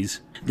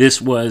cities.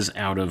 This was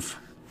out of,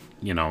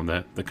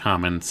 the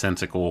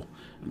commonsensical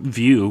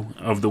view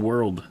of the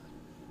world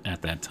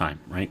at that time,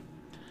 right?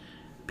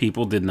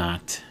 People did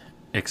not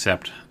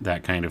accept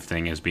that kind of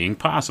thing as being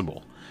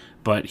possible.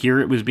 But here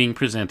it was being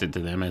presented to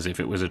them as if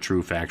it was a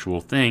true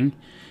factual thing.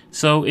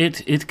 So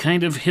it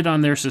kind of hit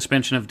on their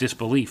suspension of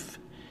disbelief.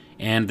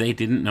 And they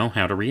didn't know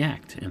how to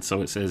react. And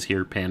so it says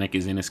here, panic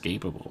is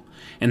inescapable.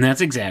 And that's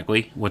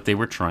exactly what they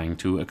were trying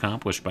to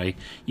accomplish by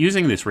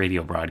using this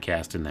radio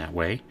broadcast in that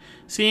way,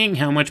 seeing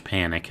how much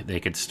panic they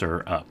could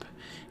stir up.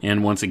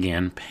 And once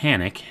again,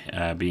 panic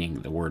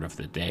being the word of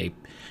the day,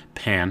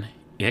 pan,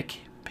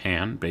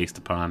 based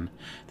upon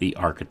the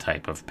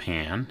archetype of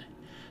Pan.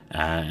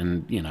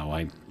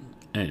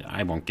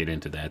 I won't get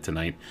into that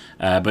tonight,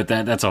 but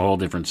that's a whole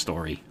different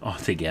story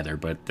altogether.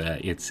 But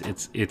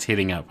it's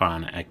hitting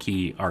upon a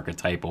key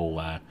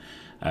archetypal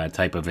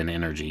type of an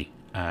energy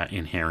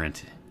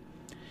inherent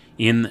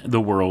in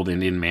the world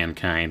and in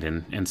mankind,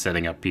 and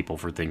setting up people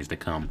for things to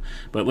come.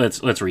 But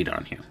let's read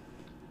on here.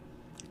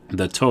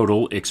 The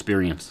total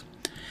experience.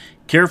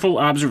 Careful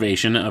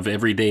observation of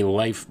everyday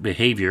life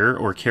behavior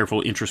or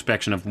careful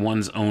introspection of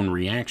one's own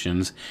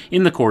reactions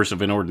in the course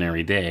of an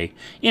ordinary day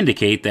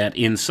indicate that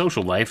in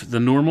social life the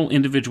normal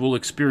individual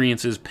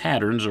experiences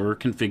patterns or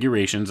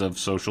configurations of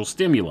social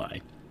stimuli.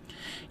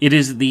 It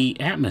is the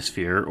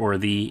atmosphere or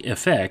the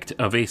effect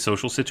of a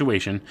social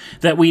situation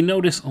that we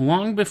notice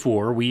long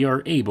before we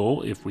are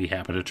able, if we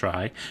happen to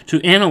try, to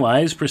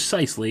analyze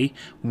precisely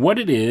what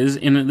it is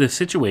in the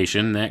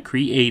situation that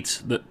creates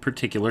the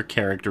particular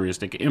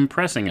characteristic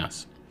impressing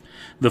us.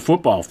 The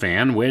football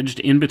fan, wedged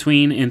in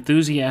between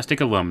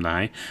enthusiastic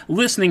alumni,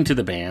 listening to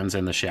the bands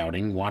and the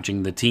shouting,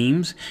 watching the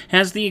teams,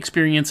 has the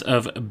experience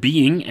of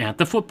being at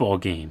the football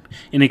game,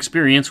 an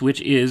experience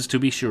which is, to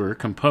be sure,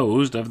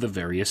 composed of the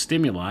various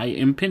stimuli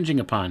impinging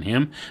upon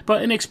him,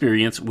 but an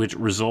experience which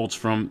results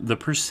from the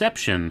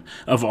perception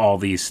of all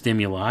these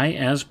stimuli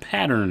as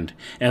patterned,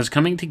 as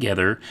coming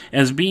together,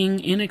 as being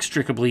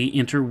inextricably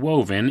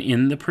interwoven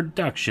in the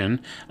production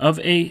of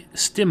a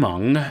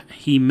stimmung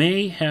he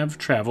may have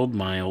traveled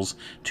miles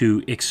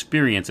to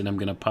experience. And I'm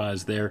going to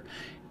pause there.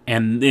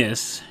 And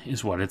this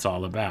is what it's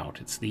all about.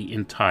 It's the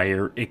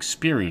entire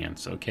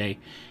experience, okay?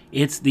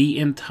 It's the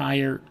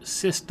entire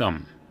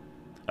system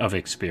of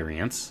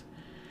experience.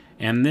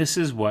 And this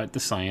is what the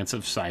science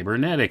of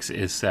cybernetics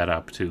is set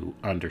up to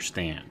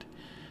understand.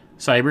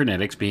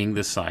 Cybernetics being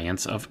the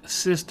science of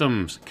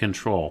systems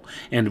control.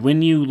 And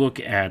when you look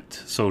at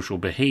social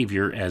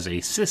behavior as a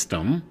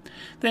system,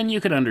 then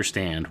you can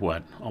understand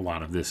what a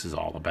lot of this is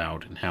all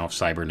about and how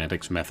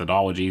cybernetics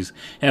methodologies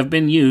have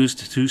been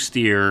used to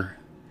steer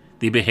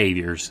the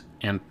behaviors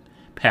and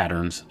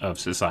patterns of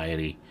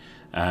society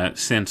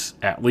since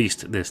at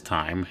least this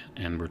time,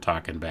 and we're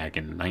talking back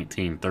in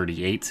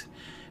 1938,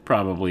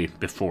 probably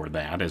before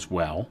that as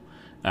well.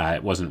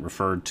 It wasn't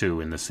referred to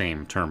in the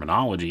same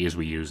terminology as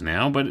we use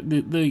now, but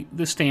the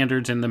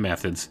standards and the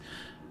methods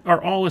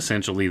are all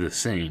essentially the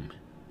same.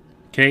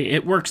 Okay,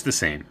 it works the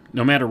same,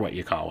 no matter what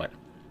you call it.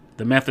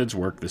 The methods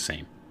work the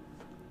same.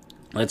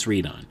 Let's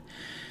read on.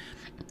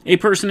 A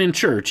person in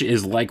church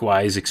is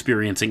likewise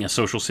experiencing a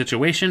social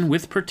situation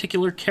with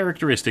particular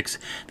characteristics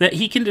that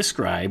he can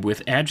describe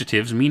with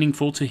adjectives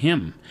meaningful to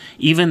him.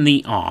 Even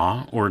the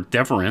awe or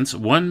deference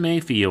one may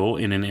feel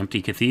in an empty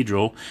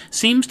cathedral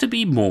seems to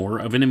be more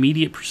of an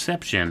immediate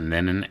perception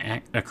than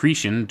an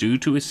accretion due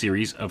to a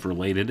series of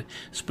related,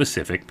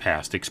 specific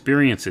past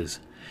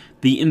experiences.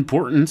 The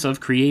importance of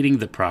creating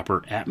the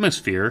proper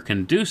atmosphere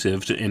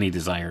conducive to any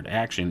desired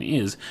action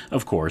is,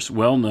 of course,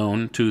 well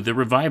known to the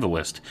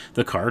revivalist,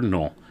 the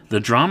cardinal, the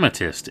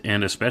dramatist,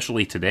 and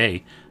especially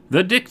today,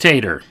 the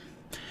dictator.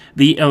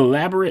 The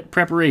elaborate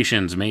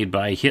preparations made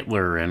by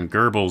Hitler and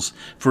Goebbels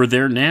for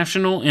their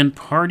national and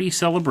party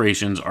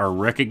celebrations are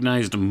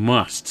recognized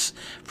musts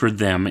for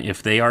them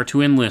if they are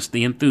to enlist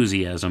the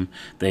enthusiasm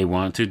they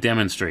want to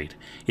demonstrate.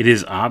 It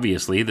is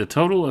obviously the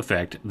total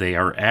effect they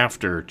are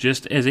after,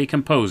 just as a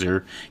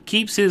composer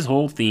keeps his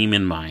whole theme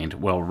in mind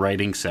while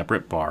writing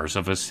separate bars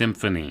of a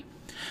symphony.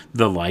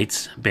 The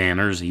lights,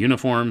 banners,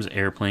 uniforms,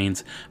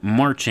 airplanes,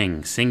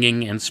 marching,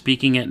 singing, and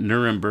speaking at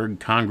Nuremberg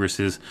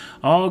congresses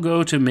all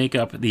go to make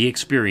up the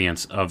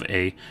experience of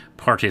a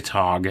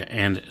Partitag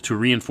and to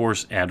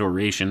reinforce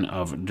adoration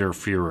of Der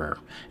Führer.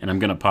 And I'm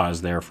going to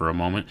pause there for a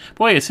moment.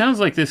 Boy, it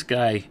sounds like this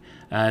guy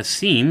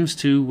seems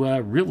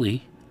to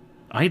really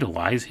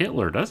idolize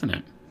Hitler, doesn't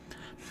it?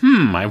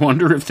 I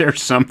wonder if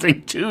there's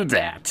something to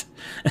that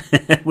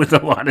with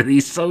a lot of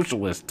these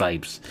socialist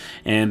types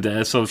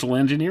and social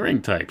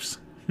engineering types.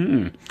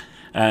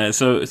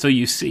 So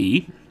you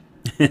see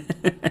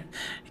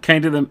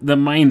kind of the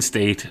mind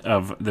state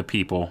of the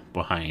people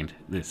behind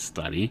this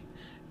study,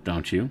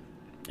 don't you?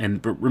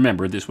 But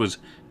remember, this was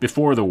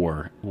before the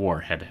war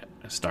had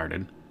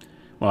started.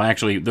 Well,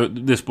 actually,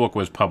 this book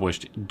was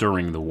published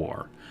during the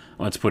war.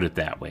 Let's put it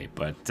that way.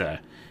 But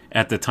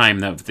at the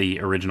time of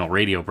the original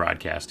radio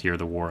broadcast here,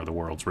 the War of the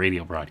Worlds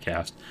radio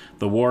broadcast,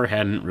 the war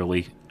hadn't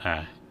really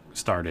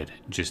started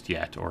just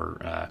yet,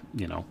 or,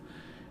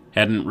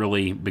 hadn't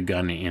really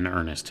begun in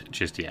earnest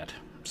just yet.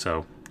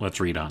 So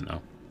let's read on,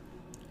 though.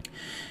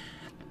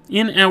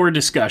 In our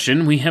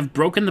discussion, we have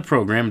broken the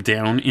program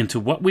down into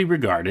what we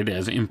regarded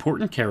as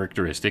important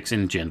characteristics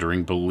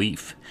engendering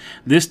belief.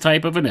 This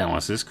type of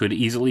analysis could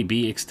easily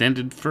be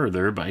extended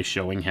further by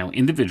showing how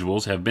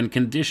individuals have been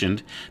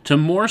conditioned to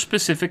more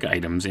specific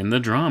items in the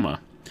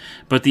drama.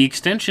 But the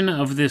extension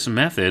of this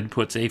method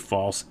puts a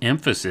false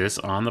emphasis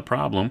on the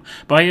problem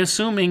by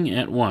assuming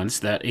at once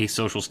that a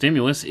social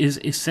stimulus is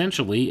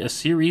essentially a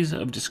series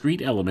of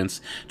discrete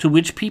elements to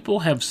which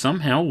people have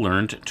somehow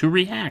learned to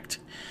react.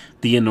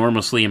 The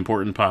enormously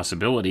important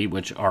possibility,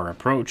 which our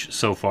approach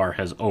so far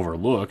has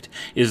overlooked,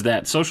 is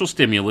that social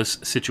stimulus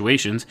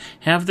situations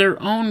have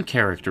their own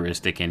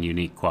characteristic and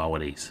unique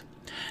qualities.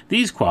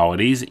 These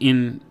qualities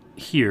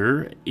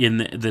inhere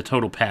in the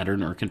total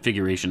pattern or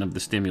configuration of the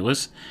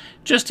stimulus,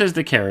 just as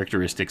the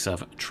characteristics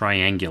of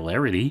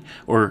triangularity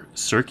or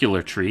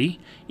circularity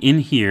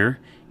inhere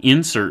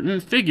in certain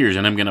figures.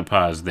 And I'm going to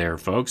pause there,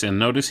 folks, and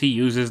notice he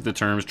uses the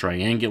terms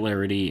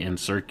triangularity and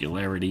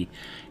circularity,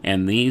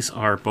 and these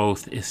are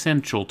both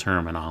essential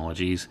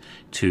terminologies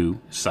to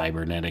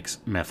cybernetics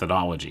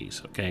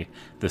methodologies, okay?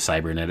 The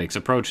cybernetics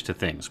approach to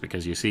things,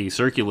 because you see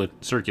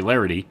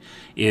circularity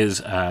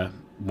is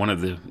one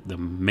of the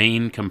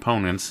main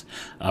components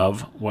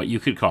of what you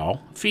could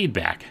call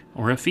feedback,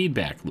 or a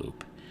feedback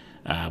loop.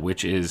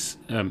 Which is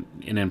an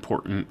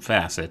important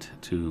facet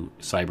to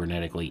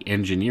cybernetically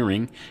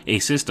engineering a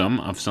system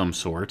of some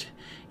sort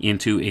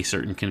into a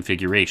certain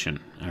configuration.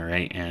 All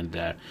right,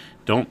 and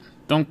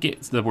don't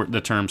get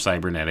the term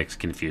cybernetics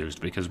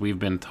confused, because we've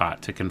been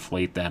taught to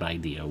conflate that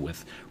idea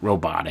with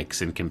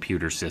robotics and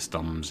computer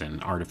systems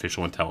and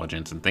artificial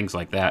intelligence and things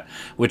like that,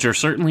 which are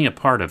certainly a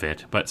part of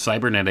it. But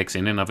cybernetics,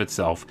 in and of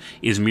itself,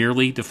 is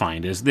merely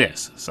defined as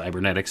this: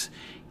 cybernetics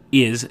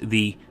is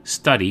the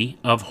study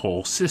of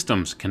whole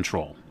systems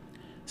control.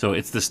 So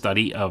it's the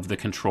study of the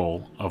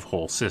control of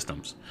whole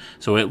systems.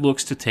 So it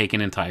looks to take an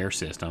entire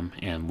system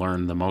and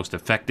learn the most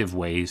effective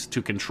ways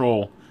to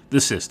control the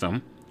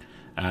system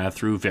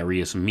through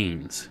various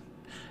means.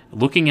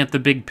 Looking at the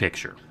big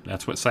picture.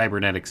 That's what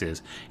cybernetics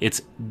is.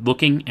 It's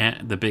looking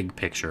at the big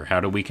picture.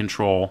 How do we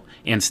control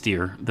and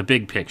steer the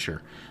big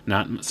picture?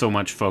 Not so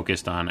much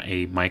focused on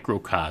a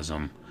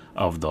microcosm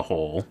of the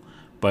whole,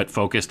 but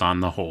focused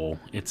on the whole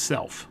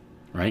itself.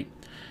 Right?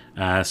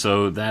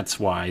 So that's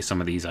why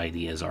some of these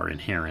ideas are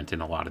inherent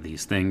in a lot of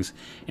these things.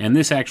 And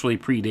this actually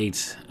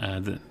predates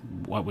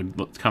what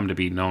would come to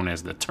be known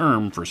as the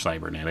term for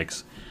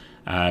cybernetics,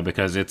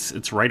 because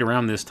it's right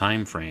around this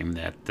time frame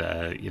that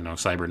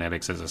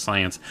cybernetics as a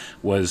science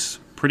was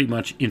pretty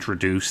much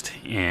introduced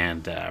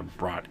and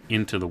brought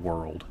into the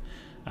world,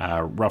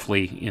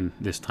 roughly in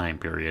this time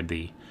period,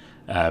 the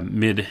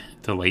mid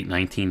to late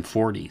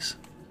 1940s,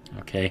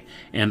 okay,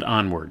 and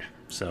onward.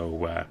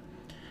 So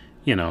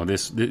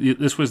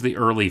this was the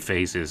early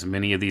phases.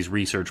 Many of these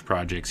research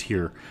projects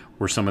here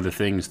were some of the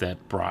things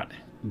that brought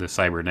the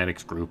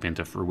cybernetics group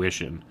into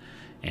fruition,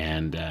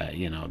 and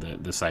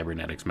the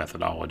cybernetics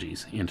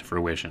methodologies into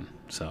fruition.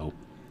 So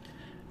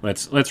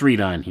let's read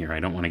on here. I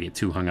don't want to get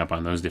too hung up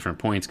on those different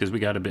points because we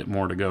got a bit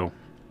more to go.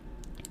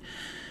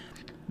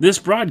 This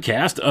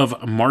broadcast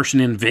of Martian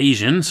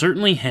invasion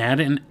certainly had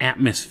an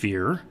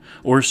atmosphere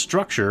or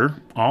structure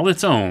all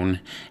its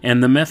own,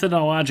 and the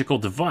methodological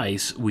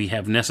device we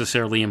have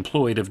necessarily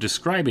employed of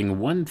describing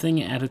one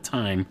thing at a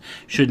time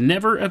should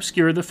never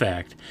obscure the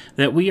fact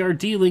that we are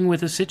dealing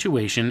with a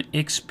situation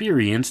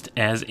experienced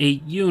as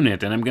a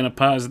unit. And I'm going to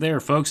pause there,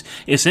 folks.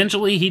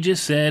 Essentially, he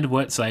just said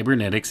what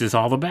cybernetics is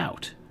all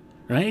about,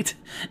 right?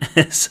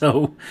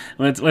 So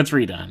let's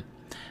read on.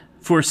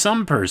 For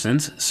some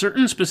persons,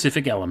 certain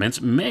specific elements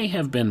may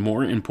have been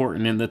more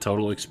important in the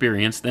total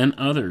experience than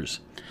others.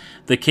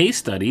 The case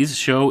studies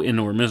show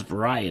enormous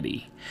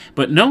variety,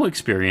 but no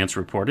experience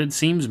reported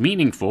seems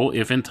meaningful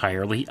if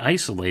entirely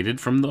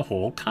isolated from the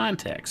whole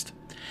context.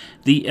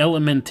 The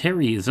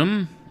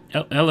elementarism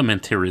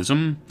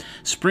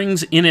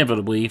springs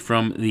inevitably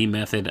from the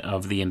method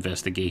of the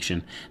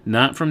investigation,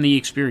 not from the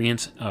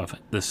experience of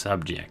the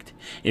subject.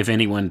 If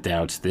anyone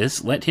doubts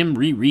this, let him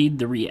reread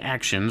the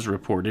reactions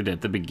reported at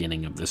the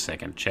beginning of the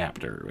second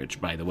chapter, which,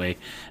 by the way,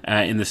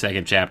 in the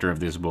second chapter of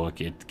this book,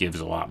 it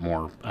gives a lot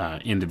more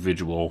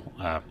individual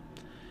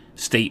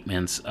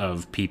statements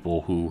of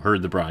people who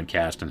heard the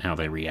broadcast and how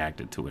they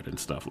reacted to it and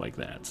stuff like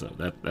that.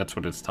 So that's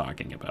what it's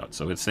talking about.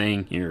 So it's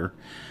saying here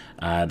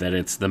that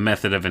it's the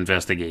method of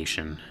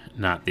investigation,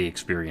 not the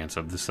experience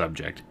of the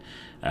subject,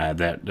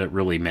 that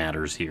really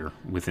matters here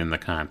within the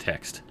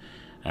context.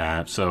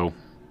 So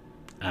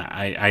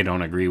I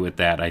don't agree with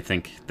that. I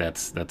think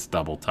that's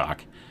double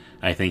talk.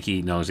 I think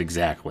he knows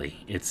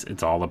exactly.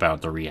 It's all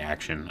about the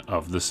reaction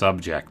of the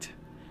subject,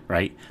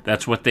 right?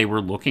 That's what they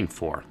were looking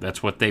for.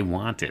 That's what they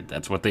wanted.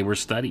 That's what they were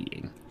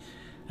studying.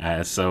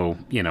 So,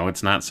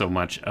 it's not so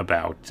much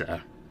about,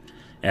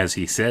 as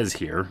he says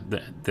here,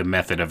 the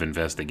method of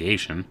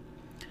investigation.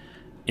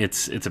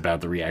 It's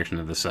about the reaction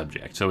of the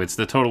subject. So it's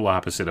the total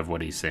opposite of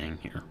what he's saying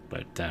here.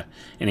 But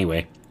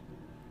anyway,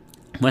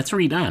 let's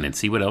read on and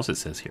see what else it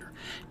says here.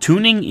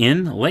 Tuning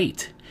in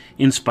late.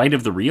 In spite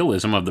of the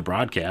realism of the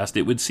broadcast,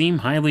 it would seem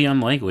highly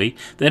unlikely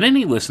that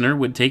any listener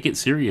would take it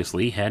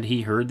seriously had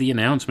he heard the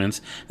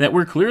announcements that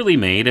were clearly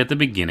made at the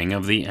beginning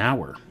of the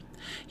hour.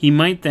 He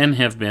might then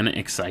have been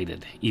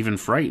excited, even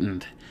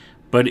frightened,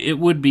 but it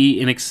would be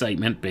an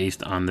excitement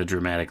based on the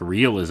dramatic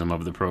realism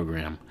of the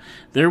program.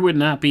 There would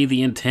not be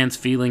the intense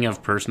feeling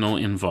of personal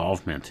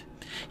involvement.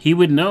 He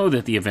would know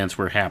that the events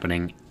were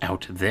happening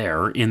out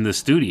there in the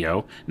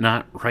studio,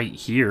 not right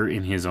here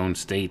in his own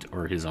state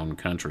or his own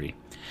country.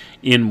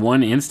 In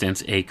one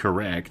instance, a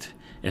correct,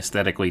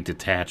 aesthetically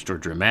detached or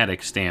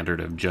dramatic standard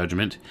of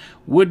judgment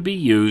would be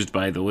used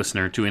by the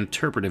listener to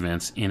interpret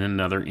events. In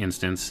another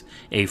instance,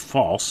 a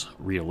false,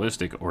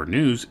 realistic, or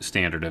news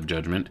standard of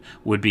judgment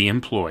would be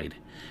employed.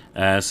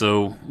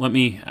 So let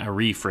me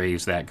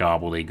rephrase that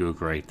gobbledygook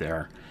right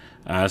there.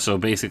 So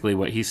basically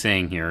what he's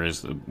saying here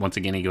is, once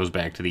again, he goes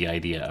back to the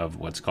idea of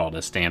what's called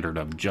a standard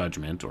of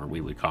judgment, or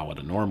we would call it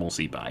a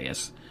normalcy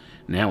bias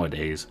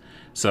nowadays.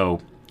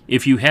 So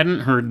if you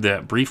hadn't heard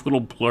the brief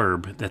little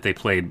blurb that they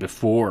played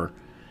before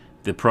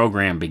the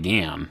program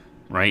began,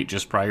 right,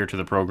 just prior to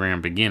the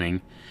program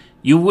beginning,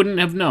 you wouldn't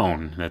have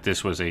known that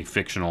this was a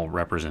fictional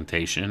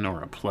representation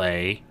or a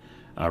play,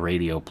 a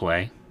radio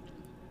play.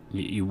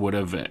 You would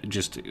have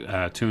just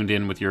tuned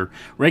in with your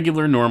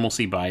regular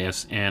normalcy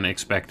bias and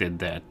expected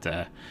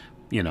that,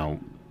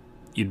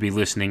 you'd be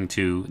listening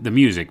to the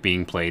music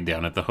being played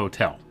down at the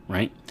hotel,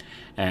 right?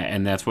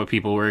 And that's what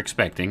people were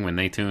expecting when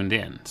they tuned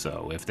in.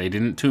 So if they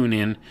didn't tune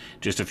in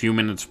just a few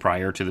minutes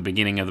prior to the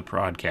beginning of the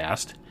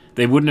broadcast,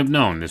 they wouldn't have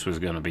known this was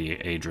going to be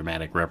a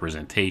dramatic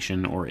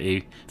representation or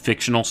a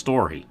fictional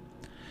story.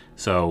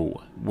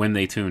 So when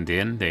they tuned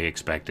in, they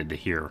expected to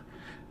hear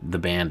the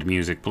band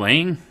music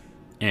playing.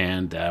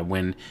 And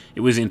when it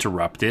was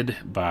interrupted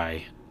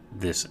by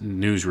this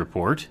news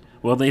report,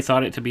 well, they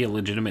thought it to be a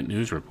legitimate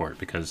news report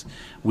because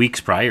weeks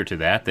prior to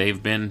that,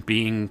 they've been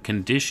being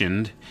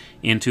conditioned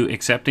into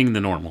accepting the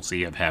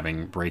normalcy of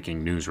having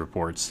breaking news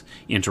reports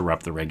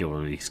interrupt the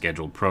regularly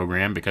scheduled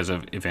program because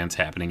of events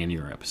happening in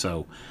Europe.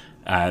 So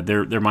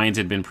their minds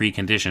had been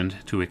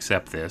preconditioned to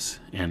accept this,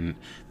 and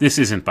this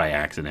isn't by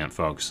accident,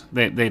 folks.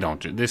 They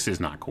don't. This is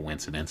not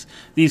coincidence.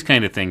 These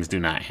kind of things do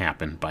not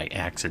happen by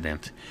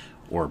accident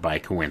or by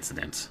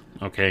coincidence.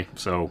 Okay,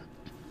 so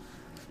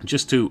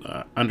just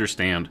to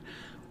understand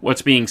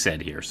what's being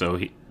said here. So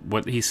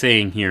what he's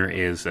saying here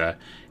is,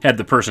 had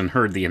the person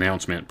heard the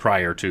announcement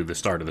prior to the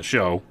start of the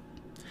show,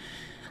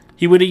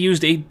 he would have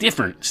used a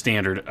different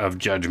standard of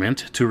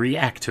judgment to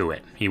react to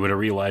it. He would have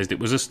realized it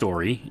was a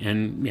story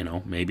and,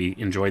 maybe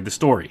enjoyed the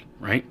story,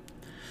 right?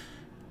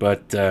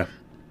 But the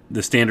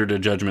standard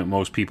of judgment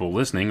most people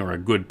listening, or a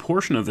good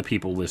portion of the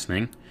people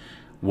listening,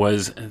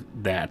 was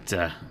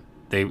that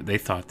they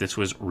thought this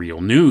was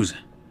real news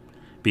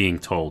being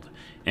told.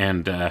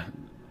 And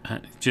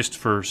just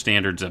for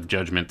standards of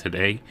judgment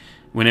today,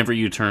 whenever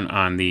you turn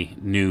on the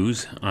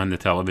news on the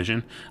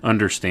television,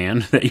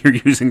 understand that you're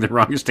using the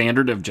wrong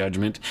standard of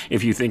judgment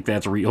if you think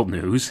that's real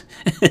news.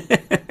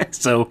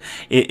 So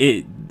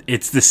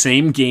it's the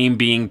same game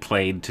being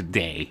played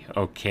today,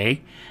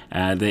 okay?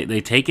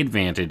 They take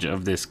advantage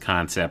of this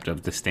concept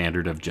of the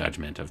standard of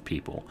judgment of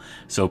people.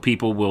 So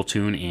people will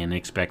tune in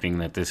expecting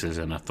that this is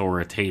an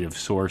authoritative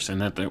source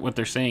and that what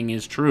they're saying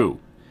is true,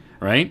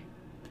 right?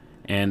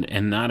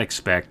 And not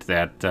expect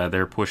that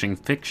they're pushing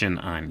fiction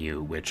on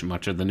you, which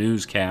much of the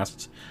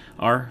newscasts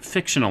are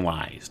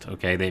fictionalized,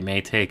 okay? They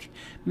may take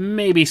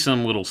maybe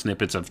some little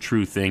snippets of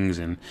true things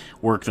and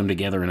work them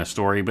together in a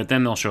story, but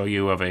then they'll show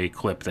you of a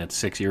clip that's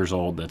 6 years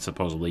old that's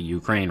supposedly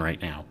Ukraine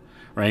right now,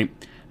 right?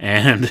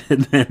 And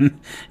then,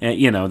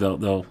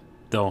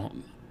 they'll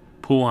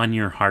pull on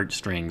your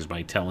heartstrings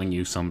by telling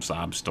you some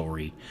sob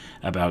story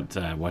about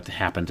what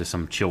happened to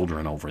some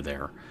children over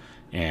there.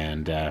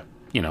 And,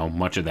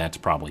 much of that's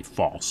probably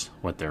false,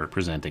 what they're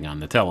presenting on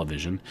the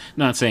television.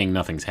 Not saying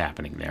nothing's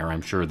happening there.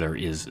 I'm sure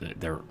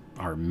there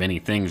are many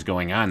things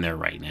going on there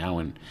right now,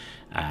 and,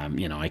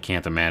 I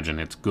can't imagine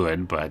it's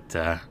good, but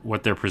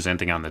what they're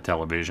presenting on the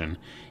television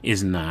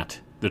is not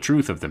the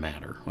truth of the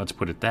matter. Let's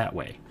put it that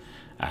way.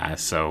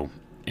 So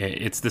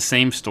it's the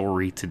same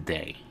story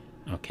today,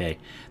 okay?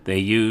 They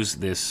use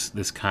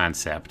this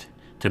concept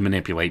to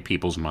manipulate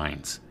people's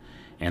minds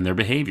and their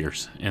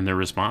behaviors and their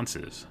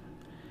responses.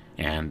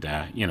 And,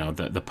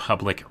 the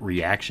public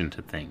reaction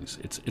to things.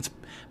 It's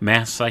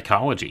mass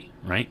psychology,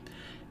 right?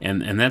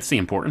 And that's the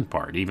important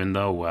part. Even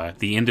though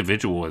the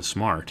individual is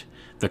smart,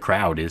 the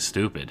crowd is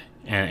stupid.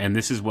 And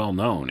this is well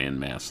known in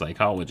mass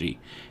psychology.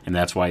 And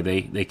that's why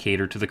they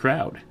cater to the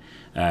crowd.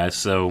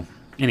 So,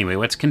 anyway,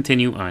 let's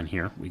continue on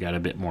here. We got a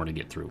bit more to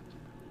get through.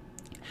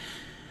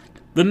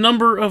 The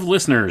number of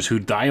listeners who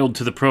dialed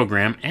to the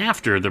program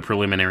after the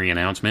preliminary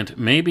announcement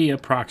may be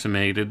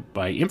approximated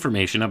by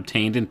information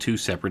obtained in two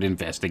separate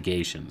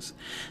investigations.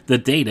 The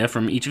data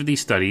from each of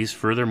these studies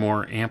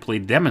furthermore amply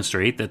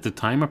demonstrate that the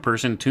time a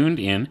person tuned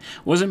in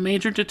was a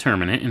major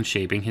determinant in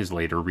shaping his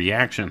later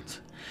reactions.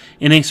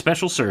 In a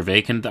special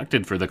survey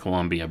conducted for the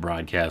Columbia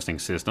Broadcasting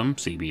System,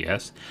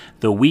 CBS,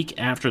 the week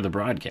after the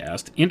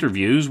broadcast,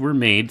 interviews were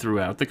made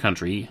throughout the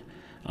country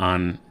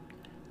on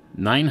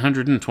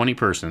 920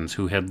 persons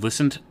who had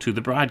listened to the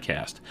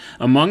broadcast.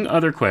 Among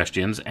other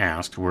questions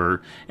asked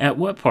were, at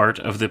what part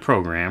of the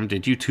program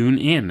did you tune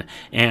in?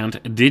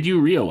 And did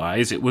you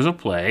realize it was a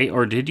play,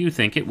 or did you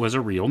think it was a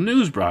real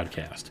news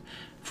broadcast?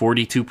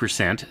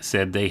 42%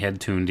 said they had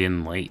tuned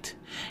in late.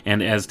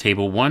 And as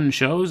Table 1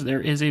 shows,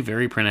 there is a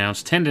very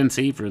pronounced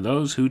tendency for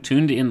those who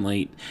tuned in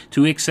late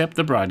to accept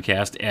the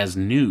broadcast as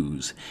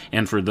news,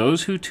 and for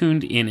those who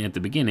tuned in at the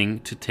beginning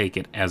to take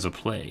it as a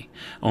play.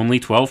 Only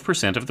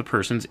 12% of the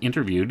persons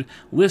interviewed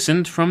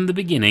listened from the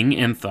beginning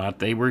and thought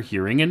they were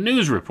hearing a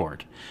news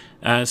report.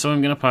 So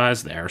I'm going to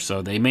pause there.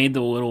 So they made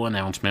the little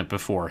announcement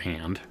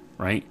beforehand,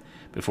 right?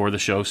 Before the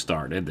show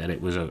started, that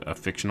it was a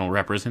fictional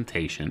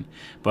representation,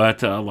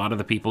 but a lot of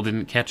the people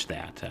didn't catch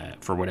that.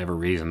 For whatever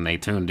reason, they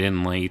tuned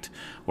in late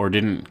or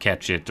didn't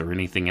catch it or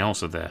anything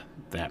else of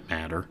that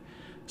matter.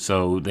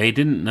 So they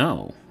didn't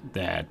know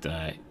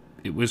that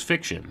it was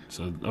fiction.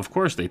 So, of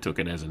course, they took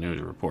it as a news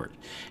report.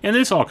 And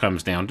this all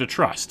comes down to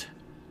trust.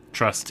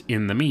 Trust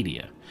in the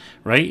media,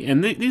 right?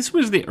 And this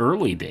was the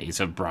early days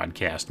of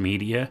broadcast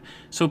media,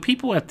 so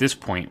people at this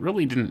point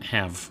really didn't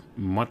have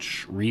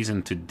much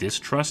reason to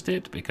distrust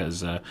it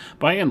because,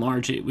 by and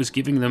large, it was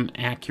giving them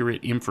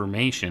accurate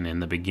information in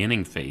the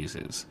beginning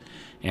phases.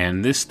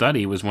 And this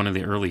study was one of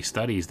the early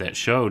studies that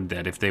showed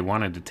that if they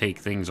wanted to take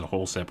things a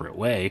whole separate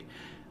way,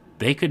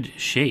 they could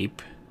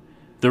shape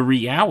the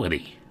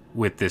reality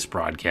with this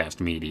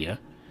broadcast media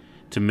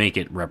to make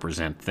it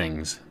represent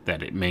things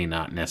that it may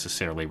not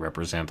necessarily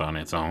represent on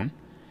its own.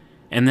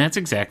 And that's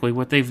exactly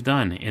what they've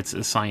done. It's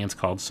a science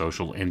called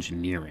social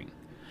engineering.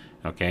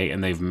 Okay,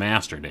 and they've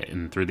mastered it.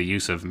 And through the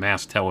use of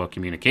mass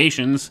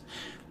telecommunications,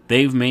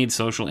 they've made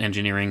social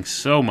engineering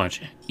so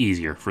much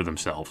easier for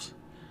themselves.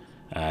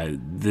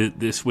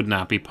 This would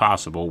not be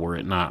possible were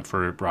it not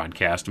for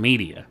broadcast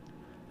media,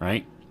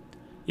 right?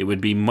 It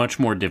would be much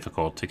more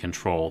difficult to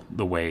control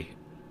the way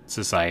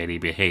society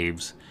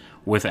behaves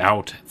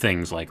without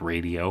things like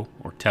radio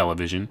or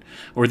television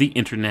or the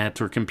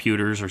internet or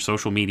computers or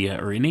social media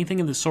or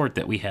anything of the sort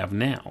that we have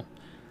now.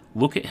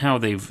 Look at how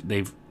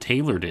they've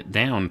tailored it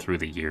down through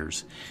the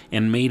years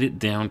and made it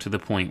down to the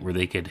point where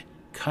they could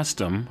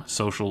custom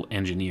social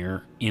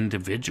engineer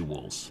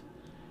individuals.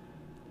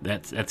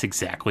 That's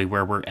exactly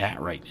where we're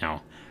at right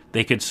now.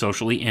 They could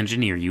socially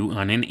engineer you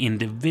on an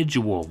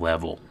individual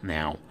level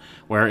now.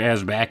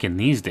 Whereas back in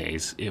these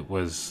days, it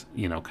was,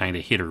 kind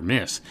of hit or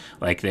miss.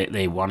 Like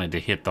they wanted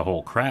to hit the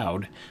whole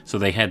crowd, so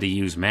they had to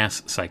use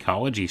mass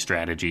psychology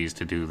strategies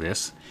to do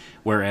this.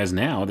 Whereas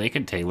now, they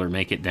could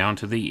make it down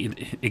to the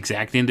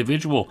exact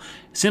individual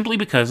simply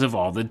because of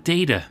all the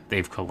data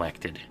they've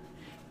collected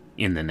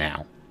in the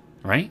now,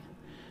 right?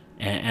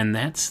 And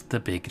that's the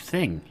big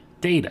thing.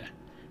 Data.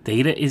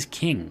 Data is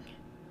king.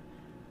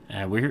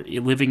 We're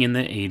living in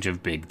the age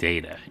of big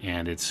data,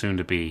 and it's soon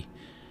to be,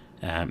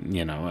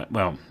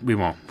 well, we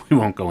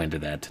won't go into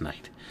that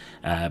tonight.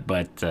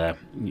 But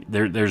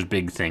there's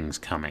big things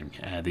coming.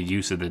 The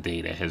use of the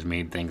data has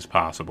made things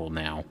possible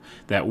now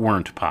that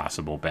weren't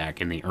possible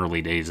back in the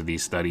early days of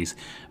these studies.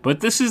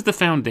 But this is the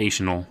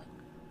foundational,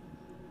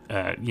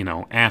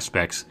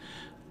 aspects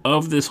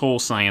of this whole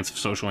science of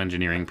social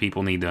engineering.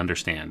 People need to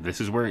understand.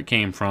 This is where it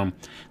came from.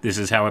 This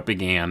is how it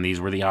began. These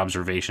were the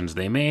observations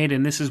they made,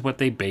 and this is what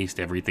they based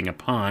everything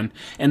upon.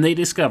 And they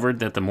discovered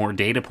that the more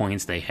data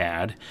points they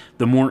had,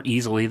 the more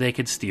easily they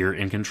could steer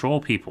and control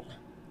people.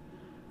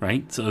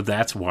 Right? So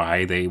that's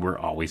why they were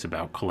always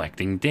about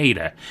collecting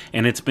data.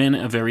 And it's been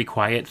a very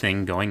quiet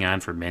thing going on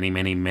for many,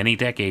 many, many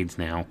decades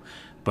now.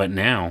 But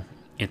now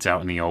it's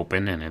out in the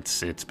open, and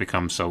it's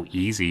become so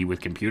easy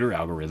with computer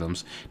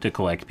algorithms to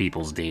collect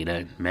people's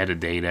data,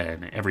 metadata,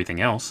 and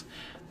everything else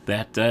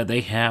that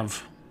they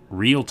have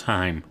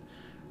real-time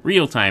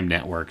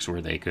networks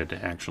where they could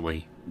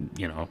actually,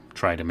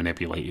 try to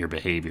manipulate your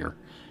behavior.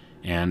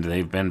 And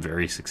they've been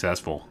very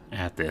successful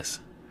at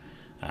this.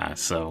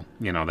 So,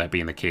 that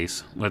being the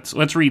case,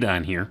 let's read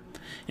on here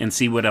and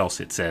see what else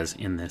it says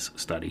in this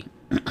study.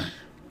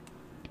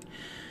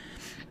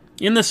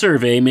 In the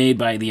survey made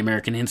by the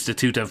American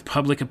Institute of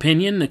Public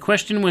Opinion, the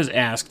question was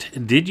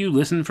asked, did you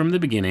listen from the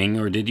beginning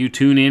or did you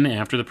tune in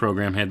after the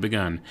program had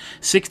begun?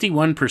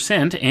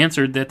 61%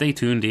 answered that they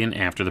tuned in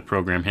after the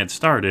program had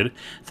started.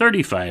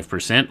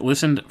 35%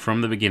 listened from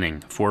the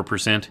beginning.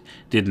 4%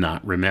 did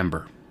not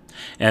remember.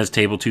 As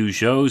Table 2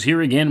 shows,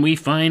 here again we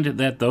find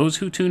that those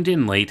who tuned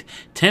in late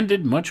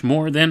tended much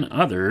more than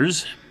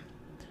others,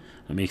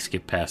 let me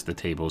skip past the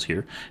tables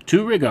here,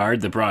 to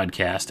regard the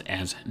broadcast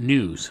as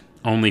news.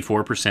 Only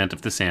 4%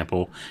 of the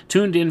sample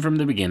tuned in from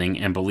the beginning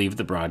and believed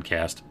the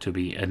broadcast to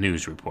be a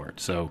news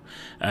report. So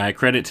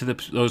credit to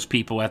those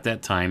people at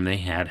that time. They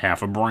had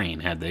half a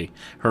brain. Had they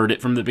heard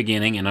it from the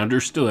beginning and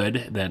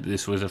understood that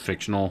this was a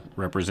fictional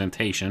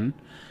representation,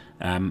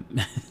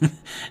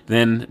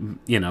 then,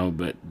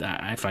 but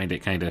I find it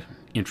kind of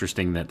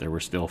interesting that there were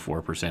still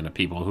 4% of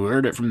people who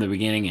heard it from the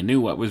beginning and knew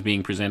what was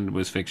being presented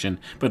was fiction,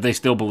 but they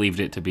still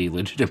believed it to be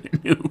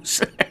legitimate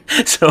news.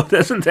 So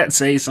doesn't that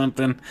say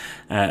something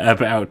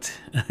about,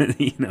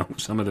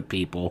 some of the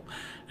people?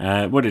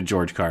 What did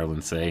George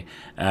Carlin say?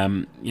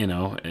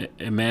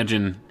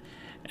 Imagine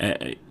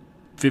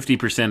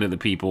 50% of the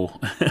people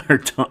are...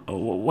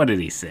 what did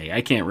he say? I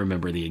can't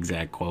remember the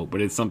exact quote,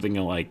 but it's something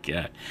like,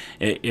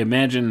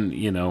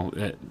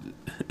 imagine,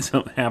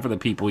 so half of the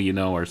people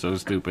are so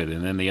stupid,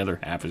 and then the other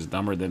half is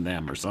dumber than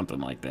them, or something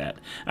like that.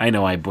 I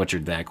know I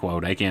butchered that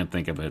quote. I can't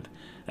think of it.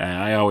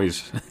 I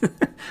always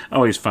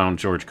found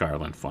George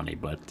Carlin funny,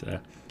 but...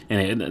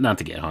 and not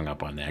to get hung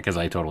up on that, because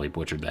I totally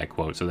butchered that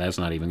quote, so that's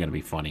not even going to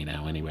be funny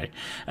now anyway.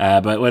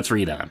 But let's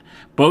read on.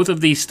 Both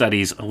of these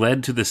studies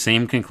led to the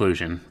same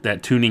conclusion,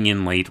 that tuning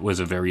in late was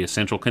a very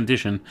essential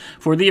condition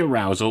for the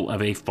arousal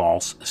of a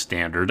false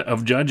standard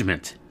of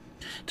judgment.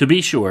 To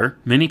be sure,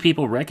 many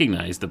people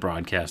recognized the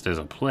broadcast as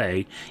a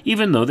play,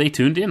 even though they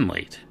tuned in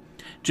late.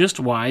 Just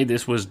why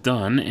this was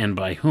done and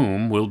by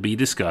whom will be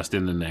discussed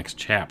in the next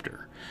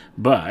chapter.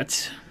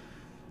 But,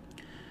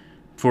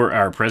 for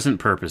our present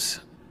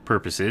purposes,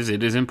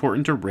 it is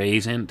important to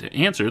raise and to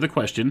answer the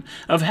question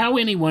of how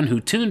anyone who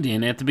tuned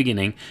in at the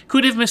beginning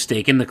could have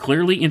mistaken the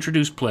clearly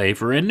introduced play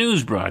for a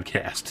news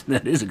broadcast.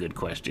 That is a good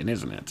question,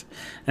 isn't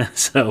it?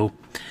 So,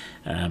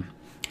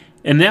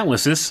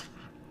 analysis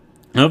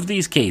of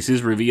these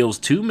cases reveals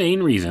two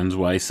main reasons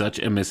why such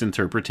a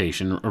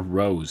misinterpretation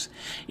arose.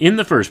 In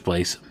the first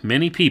place,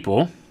 many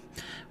people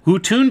who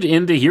tuned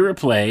in to hear a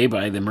play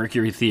by the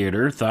Mercury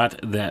Theater thought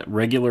that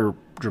regular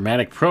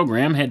dramatic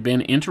program had been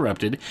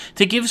interrupted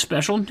to give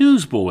special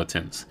news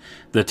bulletins.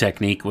 The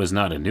technique was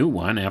not a new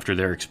one after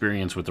their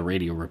experience with the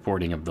radio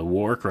reporting of the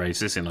war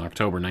crisis in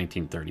October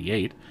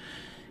 1938,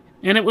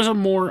 and it was a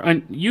more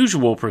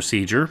unusual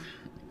procedure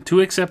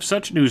to accept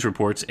such news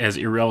reports as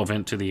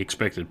irrelevant to the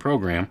expected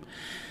program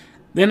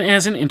than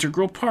as an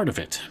integral part of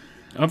it.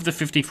 Of the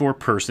 54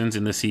 persons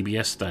in the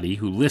CBS study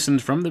who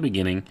listened from the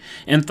beginning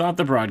and thought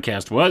the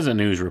broadcast was a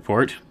news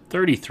report,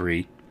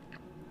 33,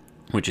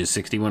 which is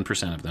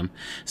 61% of them,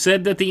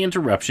 said that the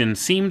interruption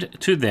seemed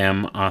to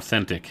them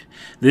authentic.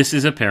 This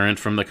is apparent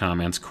from the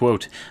comments,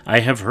 quote,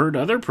 "I have heard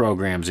other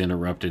programs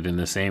interrupted in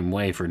the same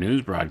way for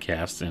news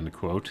broadcasts," end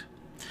quote.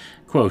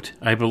 Quote,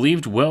 "I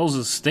believed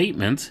Wells'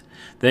 statement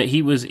that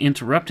he was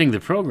interrupting the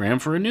program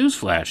for a news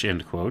flash,"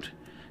 end quote.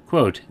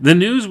 Quote, "The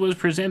news was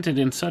presented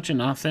in such an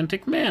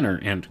authentic manner,"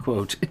 end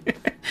quote.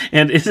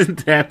 And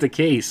isn't that the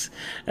case?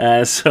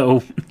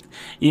 So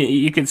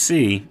you can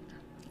see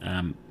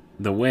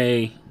the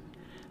way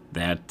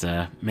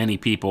that many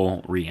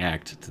people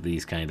react to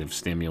these kind of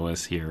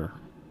stimulus here,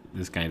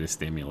 this kind of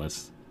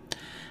stimulus.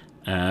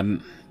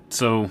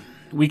 So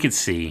we could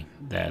see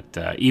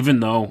that even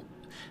though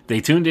they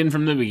tuned in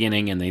from the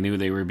beginning and they knew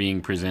they were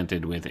being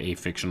presented with a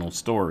fictional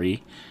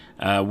story,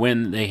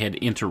 when they had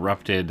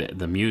interrupted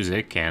the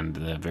music and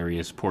the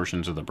various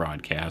portions of the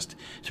broadcast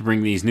to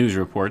bring these news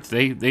reports,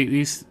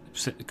 these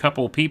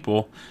couple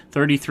people,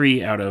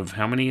 33 out of,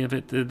 how many of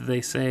it did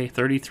they say?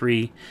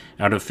 33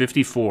 out of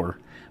 54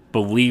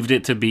 believed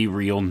it to be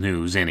real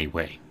news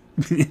anyway,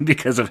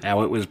 because of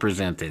how it was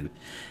presented.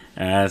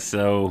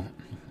 So,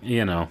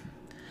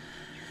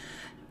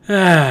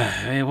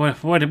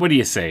 what do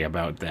you say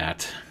about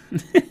that?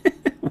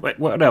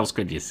 What else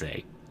could you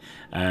say?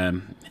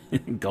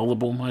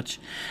 Gullible much?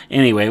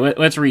 Anyway,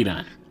 let's read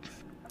on.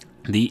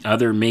 The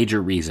other major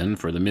reason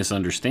for the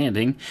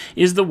misunderstanding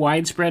is the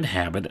widespread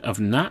habit of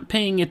not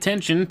paying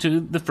attention to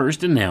the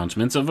first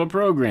announcements of a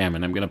program.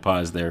 And I'm going to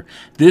pause there.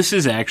 This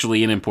is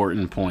actually an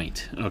important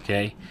point,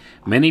 okay?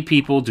 Many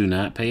people do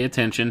not pay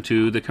attention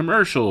to the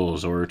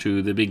commercials or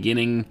to the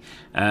beginning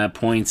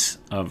points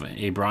of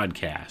a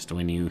broadcast.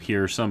 When you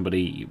hear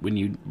somebody, when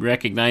you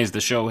recognize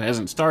the show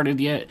hasn't started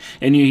yet,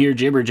 and you hear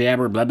jibber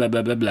jabber, blah, blah,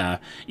 blah, blah, blah,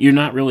 you're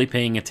not really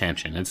paying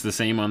attention. It's the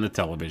same on the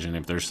television.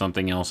 If there's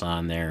something else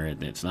on there,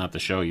 it's not the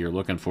show you're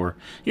looking for,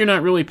 you're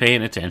not really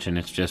paying attention.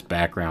 It's just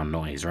background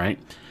noise, right?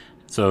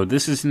 So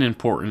this is an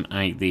important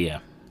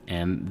idea.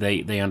 And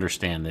they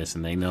understand this,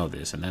 and they know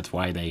this, and that's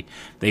why they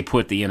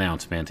put the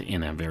announcement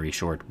in a very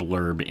short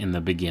blurb in the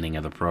beginning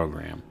of the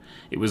program.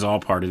 It was all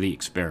part of the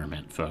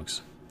experiment,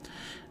 folks.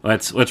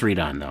 Let's read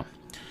on, though.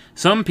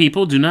 Some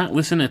people do not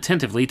listen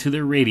attentively to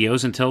their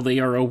radios until they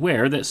are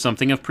aware that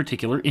something of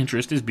particular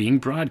interest is being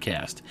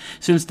broadcast.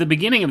 Since the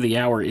beginning of the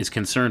hour is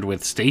concerned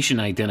with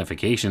station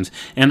identifications,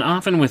 and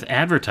often with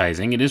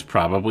advertising, it is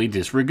probably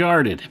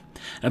disregarded.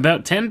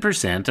 About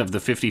 10% of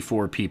the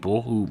 54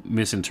 people who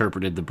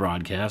misinterpreted the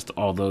broadcast,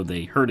 although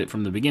they heard it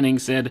from the beginning,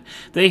 said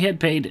they had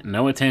paid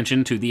no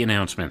attention to the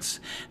announcements.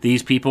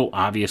 These people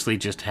obviously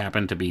just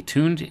happened to be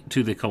tuned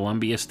to the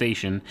Columbia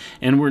station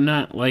and were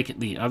not like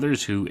the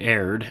others who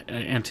aired,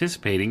 anticipating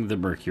participating in the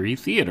Mercury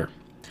Theater.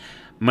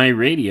 My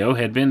radio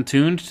had been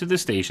tuned to the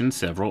station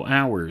several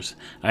hours.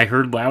 I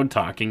heard loud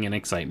talking and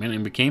excitement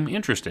and became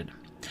interested.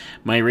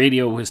 My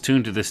radio was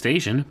tuned to the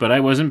station, but I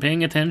wasn't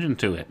paying attention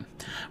to it.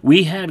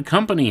 We had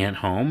company at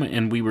home,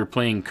 and we were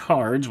playing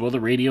cards while the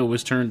radio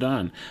was turned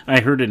on. I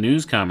heard a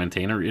news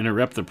commentator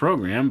interrupt the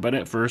program, but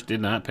at first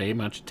did not pay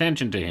much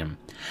attention to him.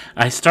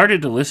 I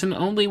started to listen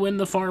only when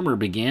the farmer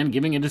began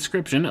giving a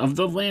description of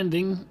the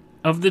landing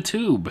of the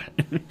tube.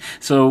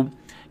 So,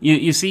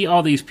 you see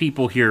all these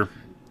people here.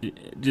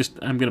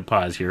 I'm going to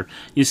pause here.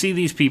 You see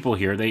these people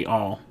here, they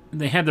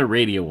had their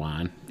radio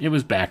on. It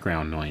was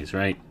background noise,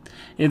 right?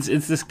 It's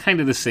this kind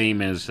of the same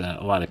as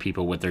a lot of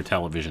people with their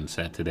television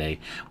set today.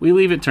 We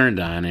leave it turned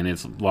on, and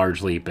it's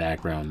largely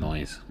background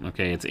noise.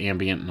 Okay, it's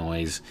ambient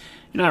noise.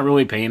 You're not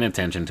really paying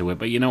attention to it,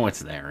 but you know it's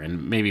there.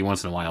 And maybe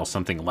once in a while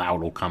something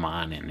loud will come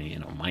on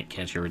and, might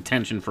catch your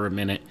attention for a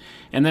minute.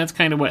 And that's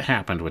kind of what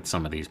happened with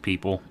some of these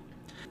people.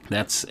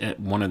 That's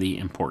one of the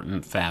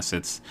important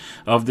facets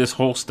of this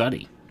whole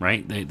study,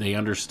 right? They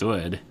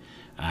understood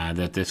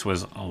that this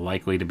was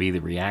likely to be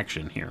the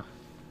reaction here.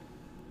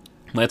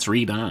 Let's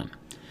read on.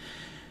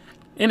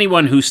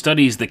 Anyone who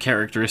studies the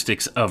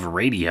characteristics of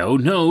radio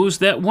knows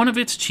that one of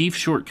its chief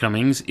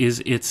shortcomings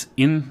is its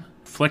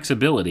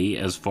inflexibility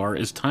as far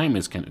as time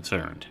is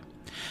concerned.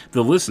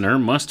 The listener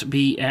must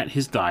be at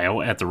his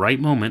dial at the right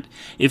moment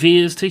if he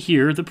is to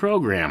hear the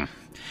program.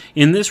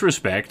 In this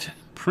respect,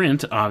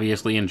 print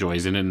obviously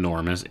enjoys an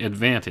enormous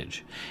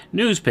advantage.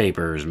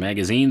 Newspapers,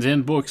 magazines,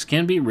 and books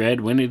can be read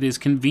when it is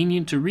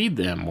convenient to read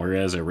them,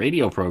 whereas a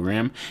radio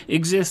program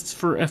exists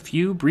for a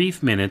few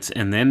brief minutes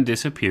and then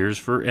disappears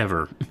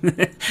forever.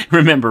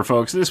 Remember,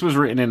 folks, this was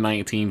written in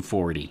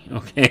 1940,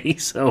 okay?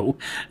 So,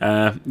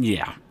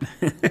 yeah.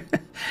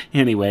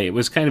 Anyway, it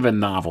was kind of a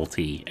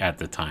novelty at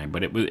the time,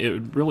 but it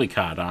really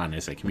caught on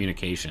as a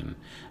communication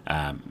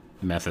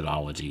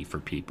methodology for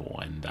people,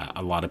 and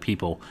a lot of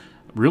people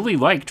really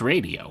liked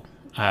radio.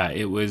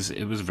 It was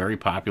a very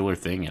popular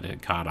thing. It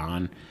had caught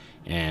on,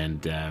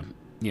 and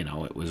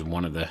it was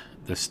one of the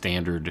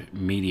standard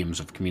mediums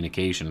of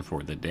communication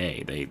for the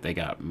day. They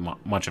got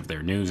much of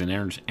their news and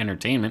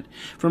entertainment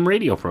from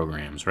radio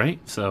programs, right?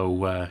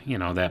 So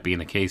that being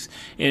the case,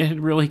 it had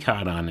really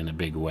caught on in a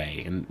big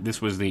way, and this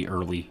was the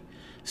early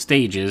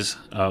stages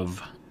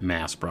of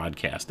mass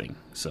broadcasting.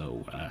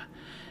 So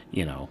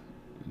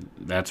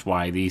that's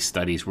why these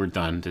studies were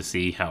done, to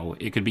see how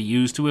it could be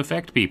used to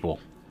affect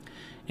people.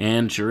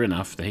 And sure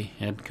enough, they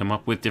had come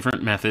up with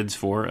different methods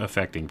for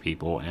affecting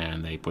people,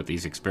 and they put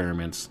these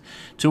experiments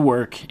to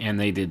work, and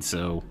they did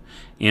so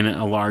in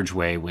a large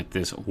way with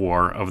this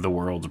War of the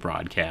Worlds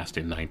broadcast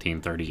in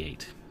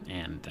 1938.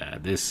 And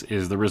this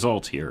is the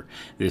result here.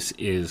 This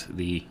is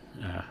the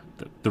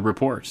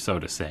report, so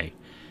to say.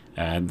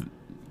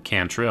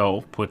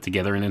 Cantrell put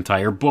together an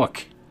entire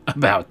book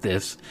about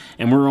this,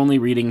 and we're only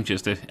reading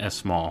just a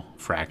small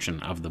fraction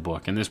of the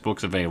book. And this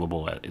book's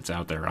available. It's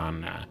out there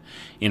on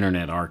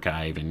Internet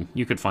Archive, and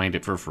you could find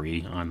it for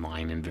free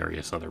online in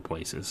various other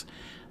places.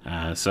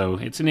 So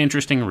it's an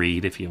interesting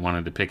read if you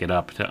wanted to pick it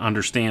up to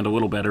understand a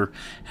little better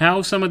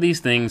how some of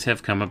these things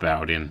have come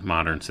about in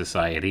modern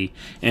society.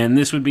 And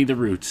this would be the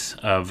roots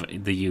of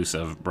the use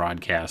of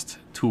broadcast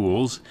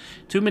tools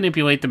to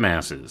manipulate the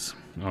masses.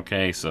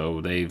 Okay,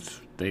 so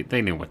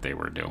they knew what they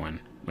were doing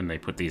when they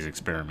put these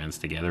experiments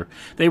together.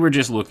 They were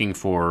just looking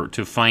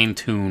to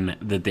fine-tune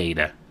the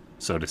data,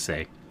 so to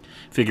say.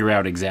 Figure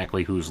out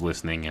exactly who's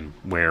listening and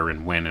where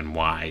and when and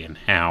why and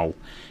how,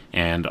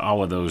 and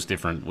all of those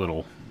different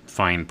little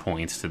fine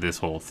points to this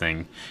whole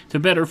thing, to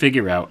better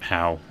figure out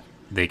how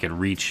they could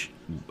reach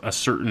a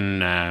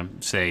certain,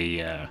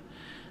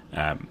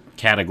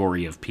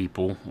 category of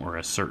people, or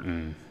a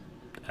certain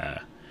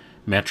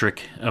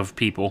metric of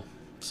people.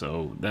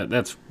 So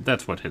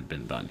that's what had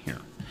been done here.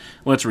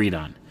 Let's read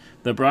on.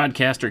 The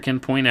broadcaster can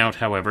point out,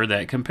 however,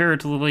 that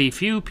comparatively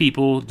few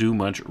people do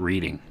much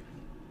reading.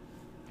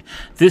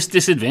 This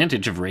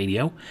disadvantage of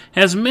radio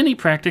has many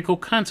practical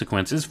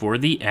consequences for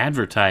the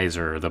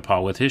advertiser, the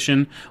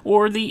politician,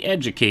 or the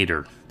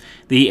educator.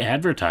 The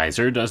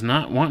advertiser does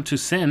not want to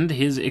send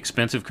his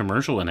expensive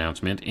commercial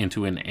announcement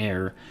into an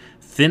air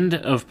thinned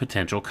of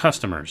potential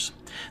customers.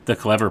 The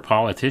clever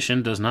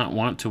politician does not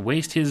want to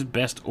waste his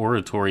best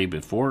oratory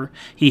before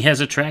he has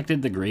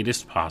attracted the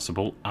greatest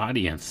possible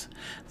audience.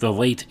 The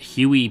late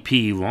Huey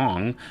P.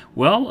 Long,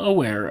 well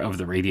aware of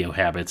the radio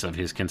habits of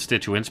his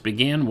constituents,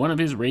 began one of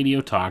his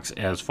radio talks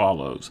as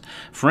follows.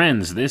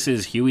 "Friends, this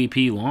is Huey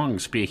P. Long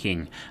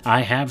speaking.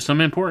 I have some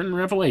important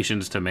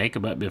revelations to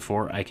make, but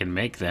before I can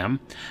make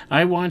them,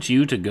 I want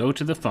you to go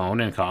to the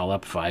phone and call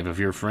up 5 of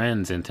your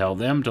friends and tell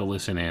them to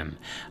listen in.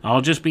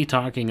 I'll just be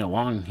talking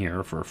along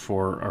here for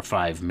 4 or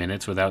 5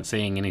 minutes without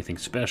saying anything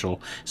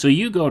special, so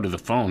you go to the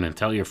phone and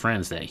tell your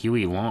friends that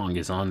Huey Long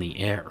is on the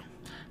air."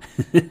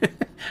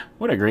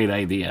 What a great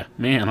idea.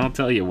 Man, I'll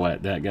tell you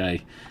what, that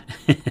guy,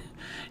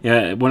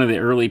 yeah, one of the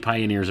early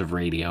pioneers of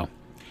radio.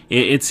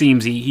 It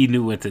seems he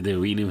knew what to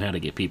do. He knew how to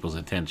get people's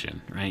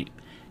attention, right?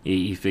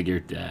 He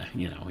figured,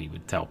 he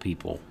would tell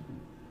people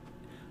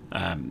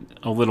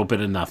a little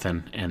bit of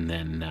nothing, and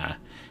then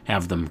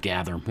have them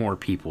gather more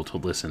people to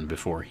listen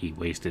before he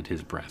wasted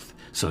his breath,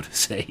 so to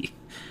say.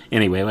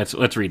 Anyway,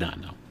 let's read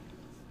on now.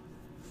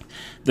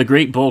 The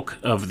great bulk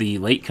of the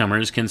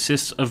latecomers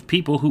consists of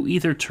people who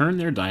either turn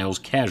their dials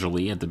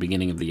casually at the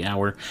beginning of the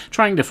hour,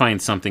 trying to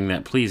find something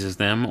that pleases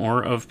them,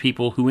 or of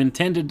people who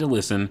intended to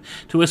listen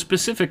to a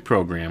specific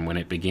program when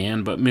it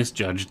began but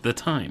misjudged the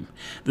time.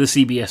 The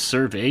CBS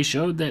survey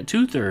showed that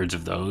 2/3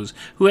 of those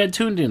who had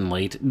tuned in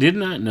late did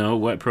not know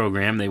what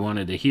program they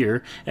wanted to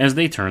hear as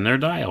they turned their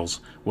dials,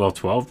 while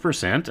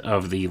 12%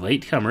 of the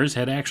latecomers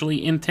had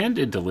actually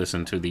intended to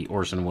listen to the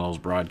Orson Welles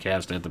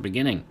broadcast at the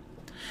beginning.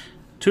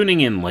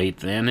 Tuning in late,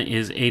 then,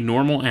 is a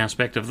normal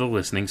aspect of the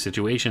listening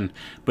situation,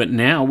 but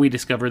now we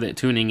discover that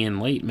tuning in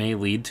late may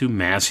lead to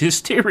mass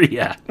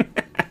hysteria.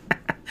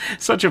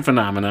 Such a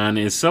phenomenon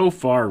is so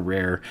far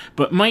rare,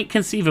 but might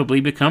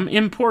conceivably become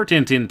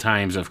important in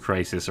times of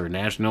crisis or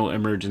national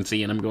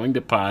emergency, and I'm going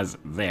to pause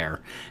there.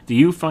 Do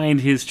you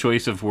find his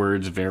choice of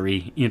words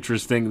very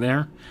interesting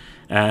there?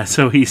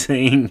 So he's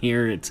saying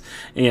here it's,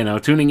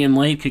 tuning in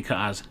late could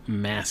cause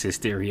mass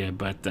hysteria,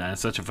 but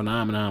such a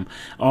phenomenon,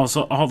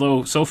 also,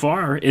 although so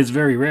far is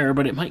very rare,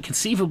 but it might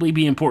conceivably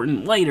be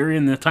important later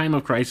in the time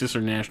of crisis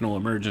or national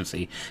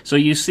emergency. So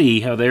you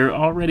see how they're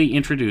already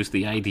introduced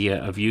the idea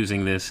of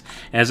using this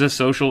as a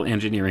social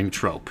engineering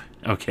trope,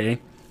 okay,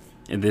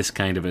 in this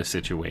kind of a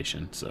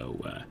situation.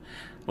 So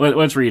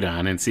let's read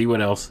on and see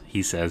what else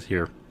he says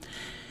here.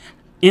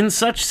 In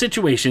such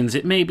situations,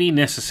 it may be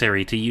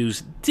necessary to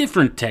use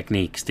different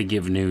techniques to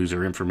give news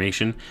or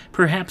information,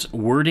 perhaps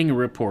wording a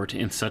report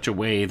in such a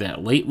way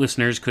that late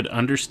listeners could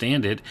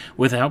understand it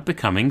without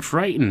becoming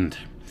frightened.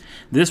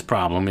 This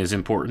problem is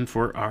important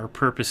for our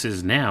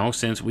purposes now,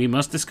 since we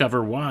must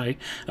discover why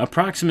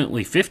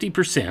approximately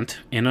 50%,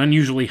 an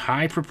unusually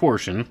high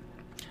proportion,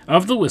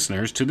 of the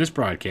listeners to this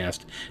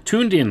broadcast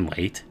tuned in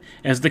late,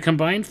 as the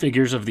combined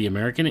figures of the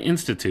American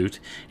Institute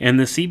and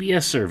the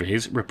CBS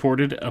surveys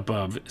reported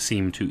above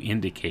seem to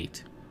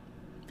indicate.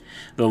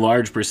 The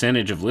large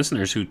percentage of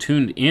listeners who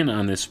tuned in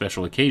on this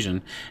special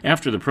occasion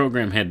after the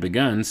program had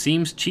begun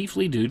seems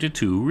chiefly due to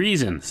two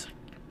reasons.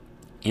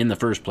 In the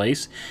first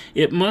place,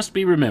 it must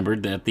be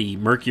remembered that the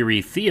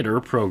Mercury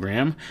Theater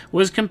program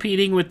was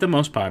competing with the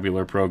most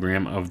popular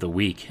program of the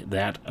week,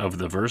 that of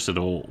the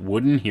versatile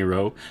wooden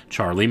hero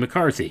Charlie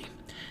McCarthy.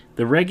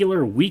 The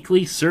regular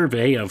weekly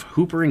survey of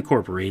Hooper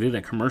Incorporated,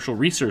 a commercial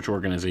research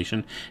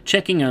organization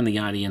checking on the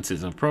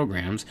audiences of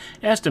programs,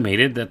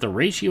 estimated that the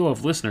ratio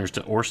of listeners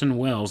to Orson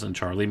Welles and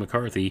Charlie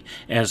McCarthy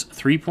as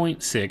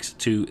 3.6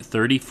 to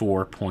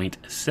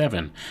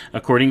 34.7.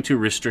 According to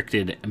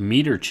restricted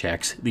meter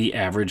checks, the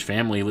average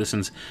family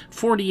listens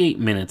 48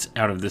 minutes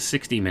out of the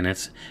 60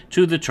 minutes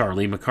to the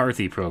Charlie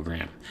McCarthy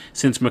program.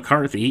 Since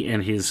McCarthy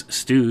and his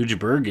stooge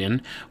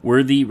Bergen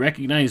were the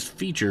recognized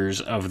features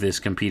of this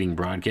competing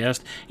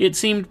broadcast, it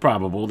seemed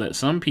probable that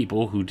some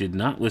people who did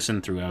not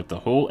listen throughout the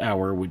whole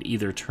hour would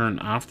either turn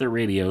off their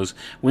radios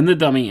when the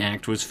dummy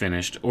act was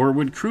finished, or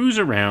would cruise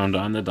around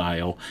on the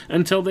dial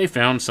until they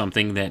found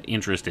something that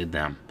interested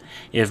them.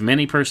 If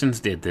many persons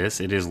did this,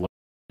 it is likely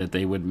that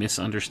they would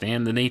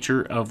misunderstand the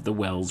nature of the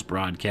Welles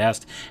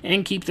broadcast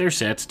and keep their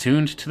sets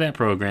tuned to that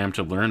program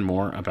to learn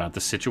more about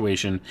the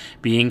situation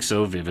being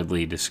so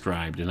vividly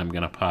described. And I'm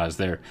going to pause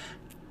there.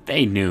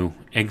 They knew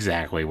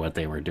exactly what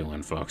they were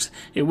doing, folks.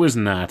 It was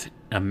not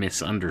a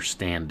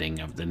misunderstanding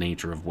of the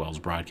nature of Welles'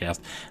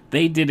 broadcast.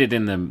 They did it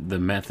in the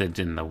method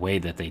and the way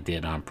that they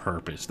did on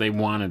purpose. They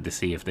wanted to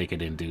see if they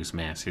could induce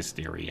mass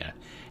hysteria,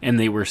 and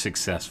they were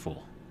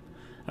successful.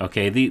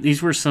 Okay,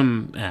 these were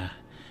some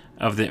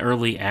of the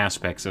early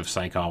aspects of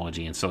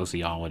psychology and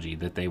sociology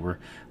that they were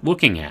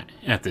looking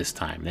at this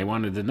time. They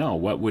wanted to know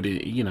what would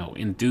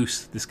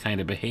induce this kind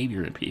of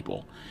behavior in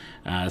people.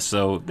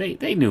 So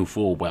they knew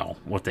full well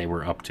what they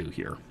were up to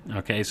here.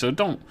 Okay, so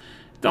don't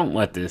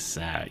let this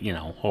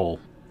whole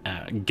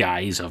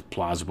guise of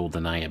plausible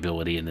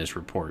deniability in this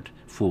report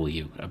fool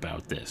you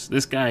about this.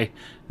 This guy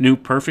knew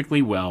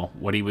perfectly well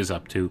what he was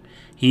up to.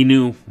 He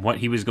knew what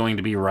he was going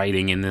to be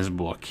writing in this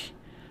book,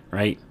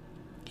 right?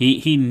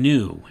 He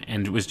knew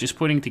and was just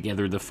putting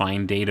together the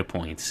fine data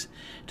points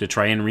to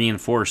try and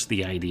reinforce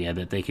the idea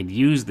that they could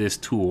use this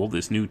tool,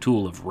 this new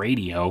tool of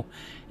radio,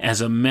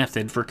 as a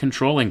method for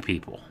controlling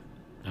people.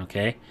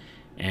 Okay?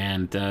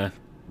 And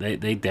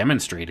they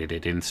demonstrated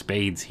it in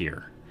spades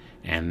here.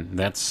 And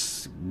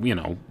that's,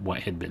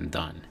 what had been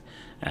done.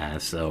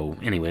 So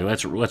anyway,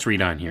 let's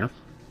read on here.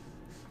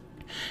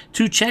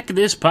 To check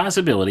this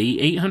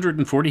possibility,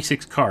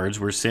 846 cards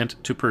were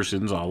sent to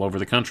persons all over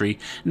the country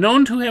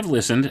known to have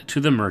listened to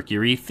the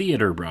Mercury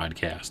Theater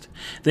broadcast.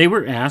 They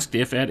were asked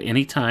if at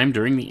any time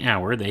during the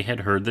hour they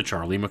had heard the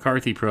Charlie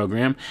McCarthy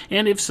program,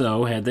 and if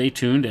so, had they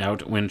tuned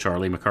out when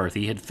Charlie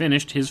McCarthy had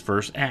finished his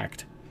first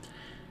act.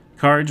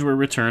 Cards were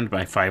returned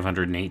by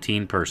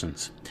 518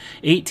 persons.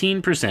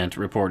 18%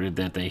 reported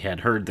that they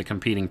had heard the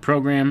competing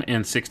program,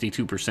 and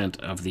 62%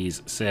 of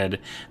these said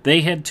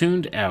they had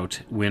tuned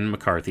out when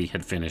McCarthy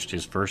had finished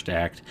his first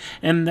act,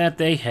 and that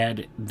they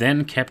had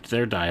then kept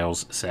their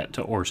dials set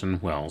to Orson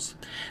Welles.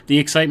 The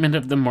excitement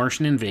of the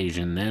Martian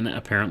invasion then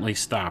apparently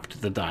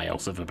stopped the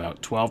dials of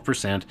about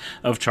 12%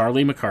 of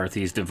Charlie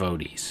McCarthy's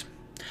devotees.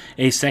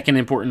 A second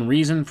important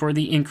reason for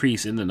the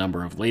increase in the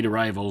number of late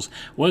arrivals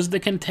was the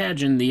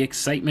contagion the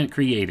excitement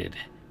created.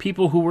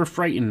 People who were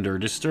frightened or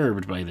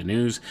disturbed by the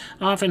news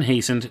often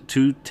hastened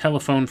to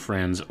telephone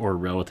friends or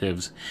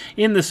relatives.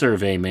 In the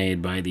survey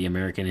made by the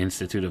American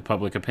Institute of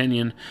Public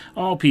Opinion,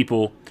 all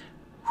people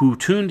who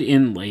tuned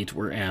in late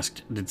were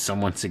asked, did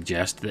someone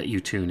suggest that you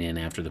tune in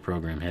after the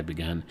program had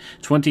begun?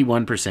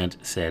 21%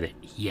 said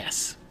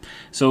yes.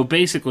 So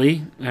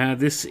basically,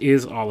 this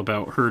is all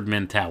about herd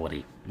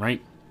mentality,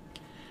 right?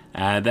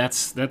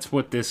 That's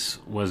what this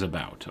was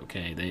about,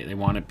 okay? They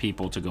wanted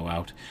people to go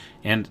out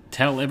and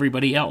tell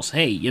everybody else,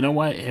 hey, you know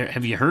what?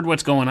 Have you heard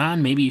what's going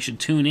on? Maybe you should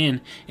tune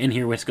in and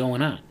hear what's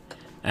going on.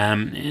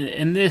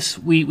 And this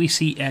we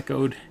see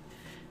echoed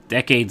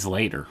decades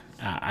later.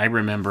 I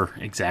remember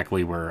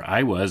exactly where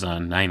I was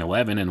on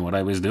 9/11 and what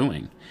I was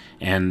doing.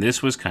 And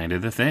this was kind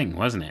of the thing,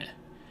 wasn't it?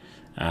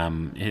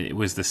 It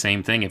was the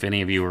same thing. If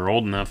any of you are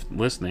old enough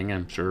listening,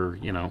 I'm sure,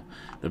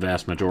 the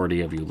vast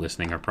majority of you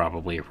listening are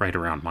probably right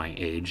around my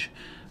age,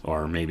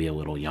 or maybe a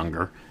little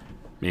younger,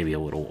 maybe a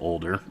little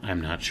older,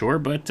 I'm not sure,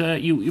 but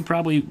you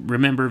probably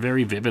remember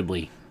very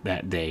vividly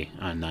that day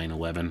on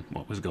 9/11,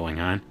 what was going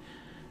on.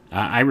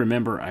 I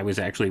remember I was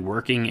actually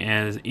working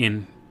as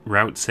in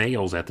route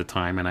sales at the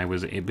time, and I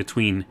was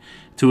between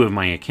two of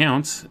my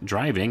accounts,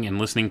 driving and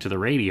listening to the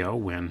radio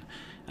when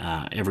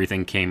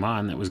everything came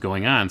on that was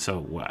going on.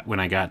 So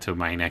when I got to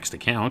my next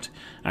account,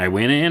 I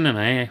went in and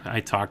I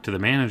talked to the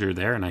manager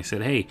there, and I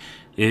said, hey,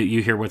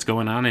 you hear what's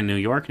going on in New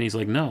York? And he's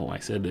like, no. I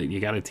said,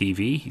 you got a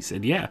TV? He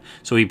said, yeah.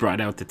 So he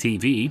brought out the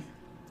TV,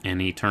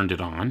 and he turned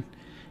it on,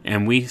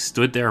 and we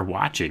stood there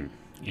watching,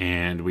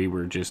 and we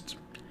were just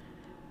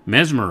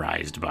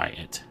mesmerized by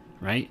it,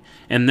 right?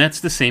 And that's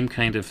the same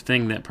kind of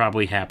thing that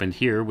probably happened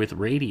here with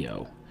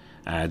radio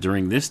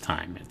during this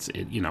time.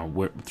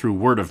 Through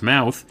word of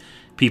mouth,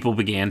 people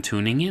began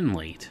tuning in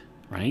late,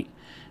 right?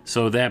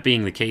 So that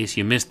being the case,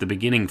 you missed the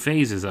beginning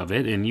phases of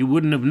it, and you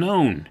wouldn't have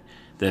known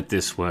that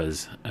this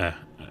was,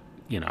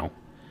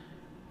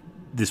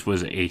 this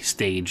was a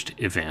staged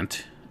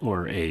event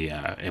or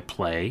a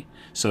play,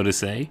 so to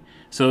say.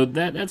 So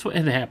that's what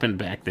had happened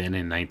back then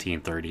in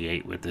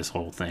 1938 with this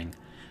whole thing.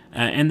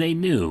 And they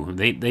knew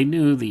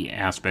the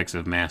aspects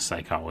of mass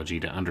psychology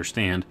to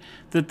understand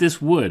that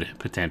this would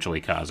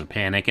potentially cause a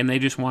panic, and they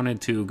just wanted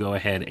to go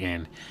ahead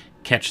and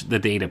catch the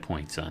data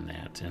points on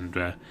that.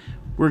 And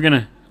we're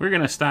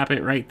gonna stop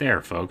it right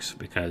there, folks,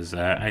 because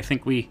I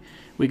think we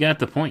got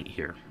the point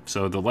here.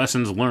 So the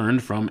lessons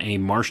learned from a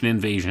Martian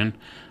invasion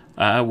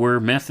were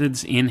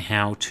methods in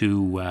how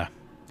to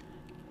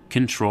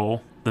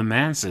control the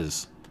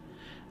masses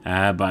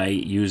by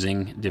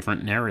using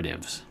different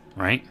narratives,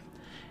 right?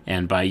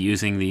 And by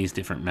using these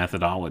different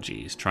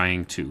methodologies,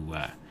 trying to,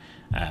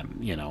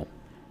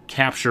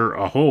 capture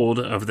a hold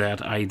of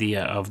that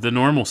idea of the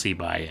normalcy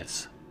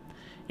bias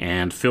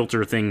and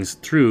filter things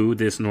through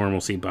this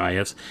normalcy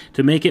bias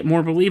to make it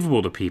more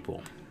believable to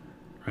people,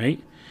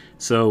 right?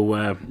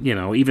 So,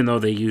 even though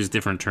they use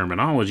different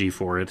terminology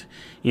for it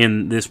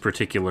in this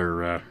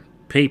particular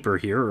paper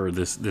here, or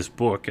this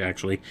book,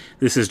 actually.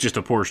 This is just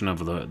a portion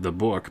of the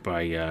book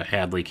by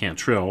Hadley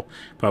Cantrill,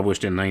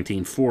 published in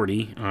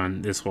 1940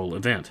 on this whole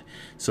event.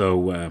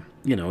 So,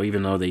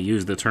 even though they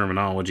use the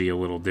terminology a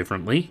little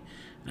differently,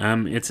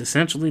 it's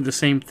essentially the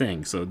same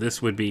thing. So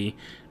this would be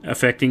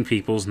affecting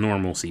people's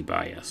normalcy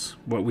bias,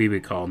 what we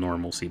would call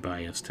normalcy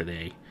bias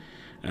today.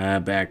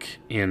 Back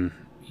in,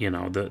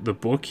 the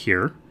book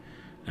here,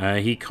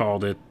 he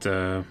called it,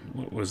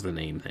 what was the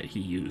name that he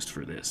used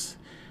for this?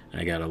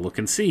 I gotta look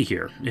and see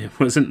here. It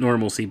wasn't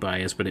normalcy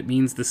bias, but it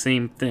means the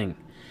same thing.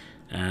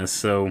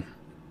 So,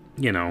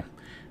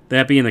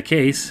 that being the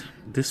case,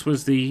 this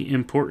was the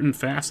important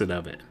facet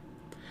of it.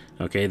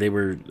 Okay, they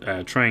were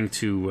trying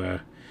to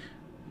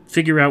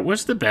figure out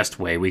what's the best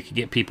way we could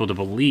get people to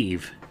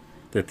believe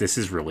that this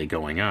is really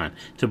going on,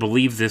 to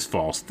believe this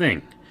false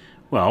thing.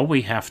 Well,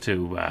 we have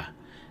to,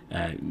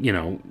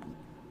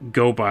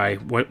 go by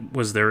what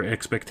was their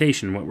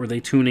expectation. What were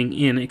they tuning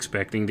in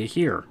expecting to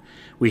hear?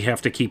 We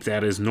have to keep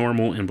that as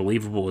normal and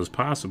believable as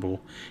possible,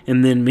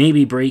 and then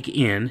maybe break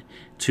in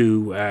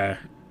to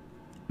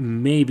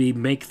maybe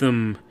make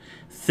them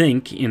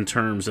think in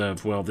terms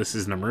of, well, this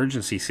is an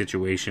emergency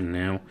situation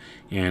now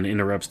and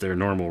interrupts their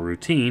normal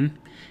routine,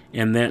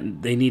 and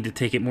that they need to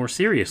take it more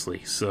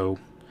seriously. So,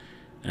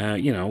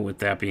 with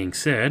that being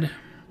said,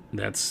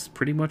 that's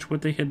pretty much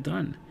what they had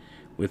done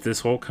with this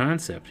whole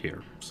concept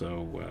here.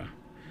 So,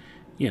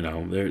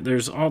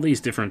 there's all these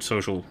different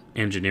social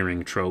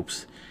engineering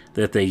tropes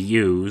that they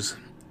use,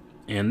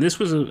 and this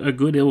was a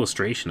good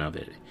illustration of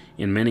it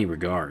in many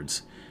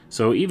regards.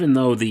 So even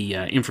though the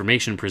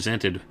information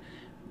presented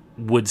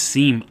would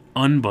seem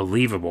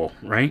unbelievable,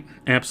 right?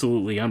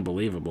 Absolutely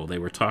unbelievable. They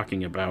were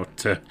talking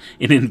about an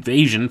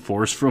invasion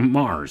force from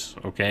Mars,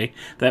 okay?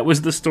 That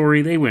was the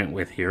story they went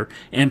with here,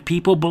 and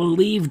people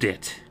believed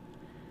it,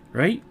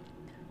 right?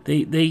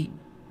 They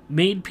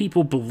made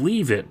people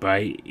believe it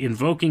by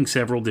invoking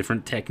several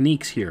different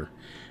techniques here.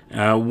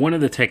 One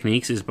of the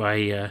techniques is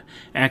by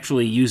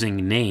actually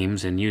using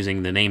names and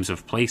using the names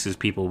of places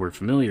people were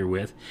familiar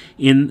with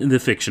in the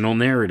fictional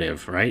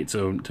narrative, right?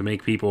 So to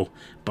make people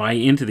buy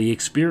into the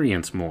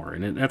experience more,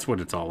 and that's what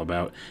it's all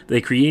about.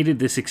 They created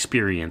this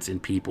experience in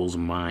people's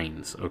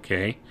minds,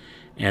 okay?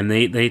 And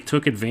they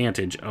took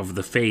advantage of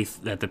the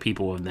faith that the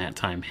people of that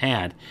time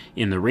had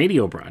in the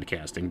radio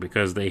broadcasting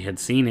because they had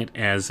seen it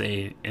as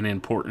an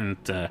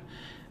important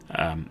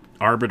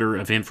arbiter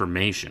of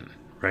information,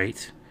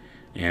 right?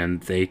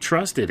 And they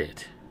trusted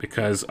it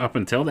because up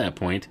until that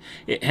point,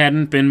 it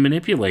hadn't been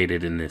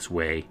manipulated in this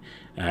way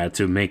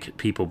to make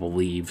people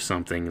believe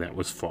something that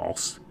was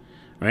false,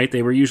 right?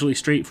 They were usually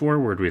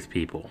straightforward with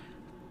people.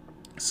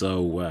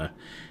 So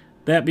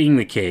that being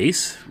the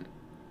case,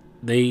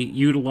 they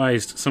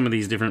utilized some of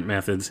these different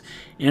methods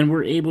and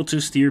were able to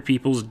steer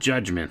people's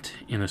judgment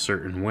in a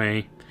certain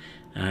way.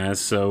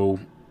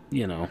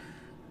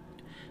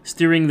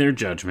 Steering their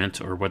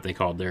judgment, or what they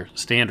called their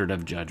standard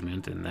of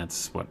judgment, and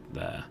that's what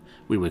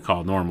we would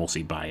call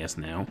normalcy bias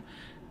now,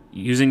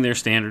 using their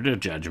standard of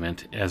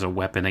judgment as a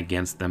weapon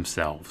against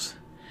themselves.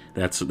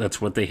 That's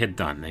what they had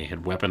done. They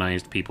had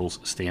weaponized people's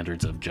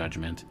standards of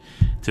judgment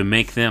to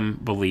make them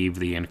believe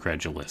the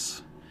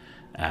incredulous.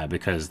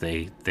 Because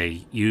they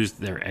used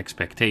their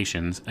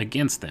expectations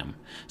against them.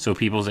 So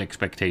people's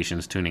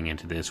expectations tuning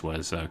into this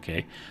was,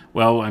 okay,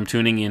 well, I'm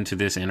tuning into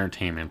this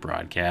entertainment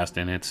broadcast,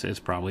 and it's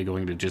probably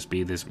going to just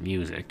be this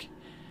music.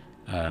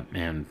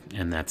 And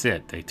that's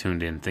it. They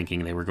tuned in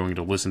thinking they were going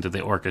to listen to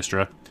the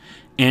orchestra,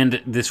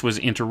 and this was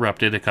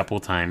interrupted a couple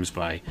times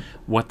by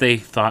what they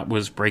thought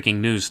was breaking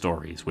news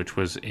stories, which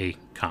was a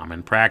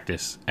common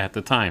practice at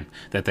the time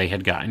that they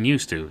had gotten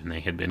used to, and they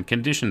had been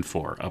conditioned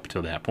for up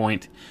to that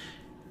point.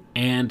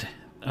 And,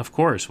 of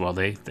course, well,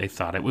 they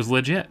thought it was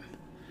legit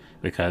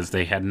because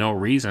they had no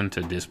reason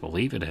to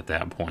disbelieve it at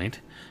that point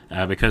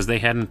because they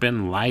hadn't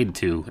been lied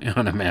to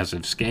on a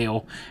massive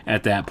scale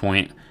at that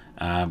point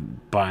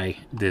by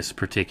this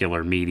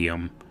particular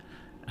medium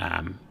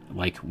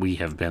like we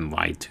have been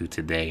lied to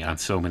today on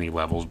so many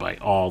levels by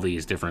all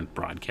these different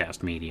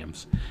broadcast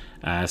mediums.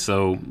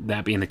 So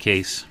that being the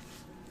case,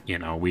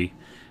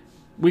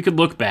 we could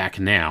look back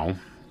now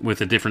with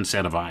a different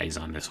set of eyes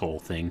on this whole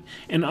thing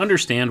and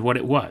understand what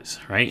it was,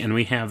 right? And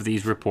we have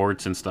these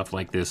reports and stuff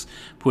like this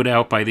put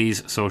out by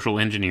these social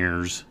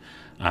engineers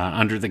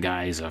under the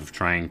guise of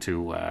trying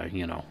to,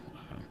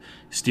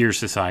 steer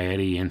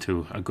society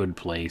into a good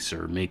place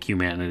or make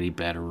humanity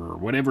better or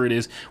whatever it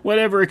is,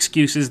 whatever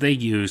excuses they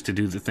use to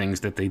do the things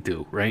that they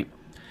do, right?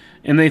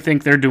 And they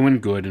think they're doing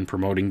good and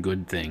promoting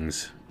good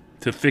things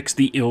to fix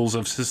the ills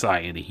of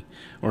society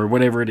or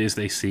whatever it is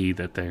they see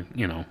that they,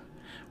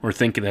 or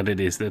think that it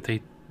is that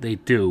they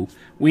do.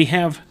 We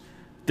have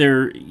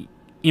their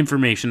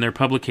information, their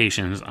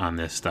publications on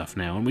this stuff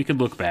now, and we could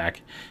look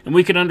back and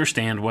we could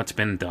understand what's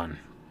been done,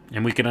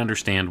 and we could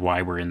understand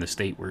why we're in the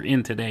state we're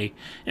in today,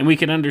 and we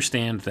could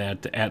understand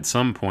that at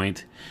some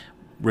point,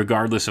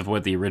 regardless of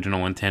what the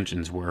original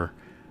intentions were,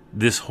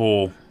 this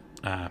whole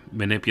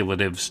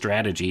manipulative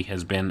strategy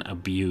has been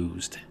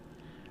abused.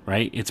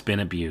 Right? It's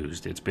been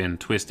abused. It's been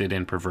twisted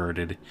and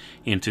perverted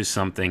into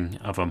something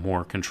of a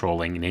more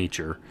controlling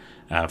nature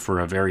for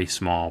a very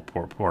small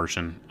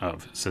proportion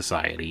of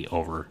society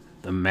over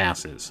the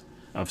masses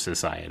of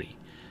society.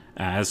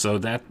 So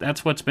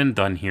that's what's been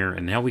done here,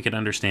 and now we can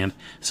understand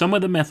some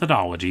of the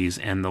methodologies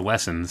and the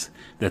lessons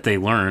that they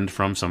learned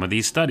from some of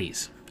these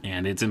studies.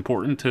 And it's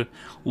important to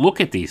look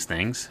at these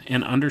things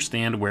and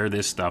understand where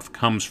this stuff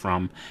comes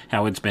from,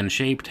 how it's been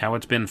shaped, how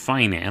it's been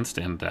financed,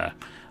 and a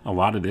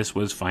lot of this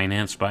was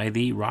financed by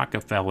the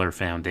Rockefeller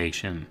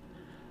Foundation.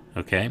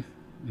 Okay?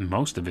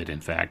 Most of it, in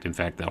fact. In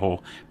fact, the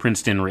whole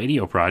Princeton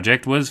radio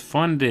project was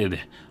funded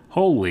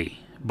wholly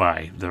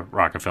by the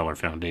Rockefeller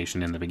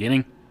Foundation in the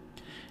beginning.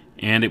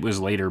 And it was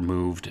later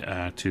moved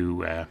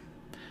to,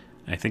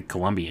 I think,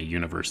 Columbia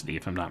University,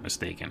 if I'm not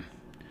mistaken.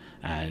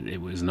 It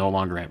was no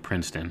longer at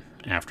Princeton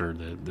after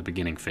the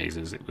beginning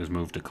phases. It was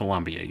moved to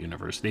Columbia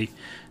University.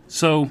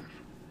 So,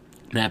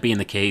 that being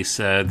the case,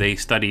 they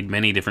studied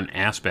many different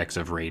aspects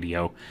of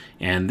radio,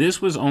 and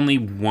this was only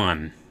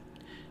one,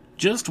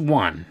 just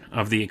one,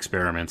 of the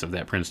experiments of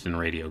that Princeton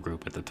radio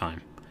group at the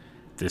time,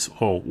 this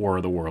whole War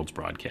of the Worlds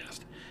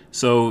broadcast.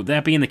 So,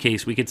 that being the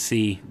case, we could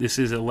see this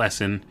is a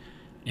lesson,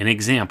 an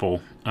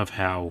example of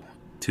how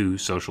to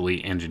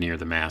socially engineer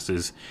the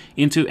masses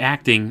into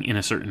acting in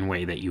a certain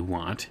way that you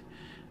want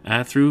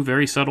through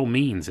very subtle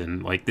means.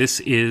 And like this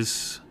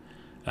is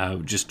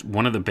just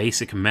one of the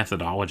basic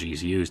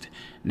methodologies used.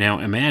 Now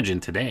imagine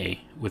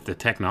today, with the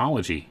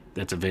technology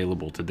that's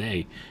available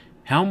today,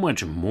 how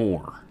much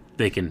more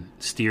they can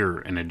steer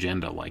an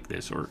agenda like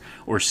this,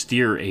 or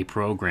steer a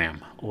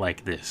program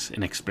like this,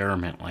 an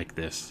experiment like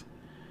this.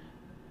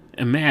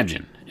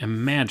 Imagine,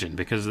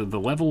 because of the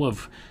level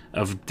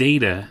of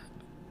data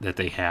that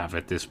they have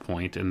at this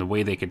point and the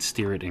way they could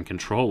steer it and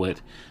control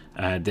it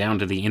down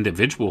to the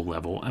individual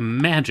level.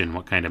 Imagine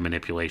what kind of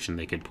manipulation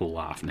they could pull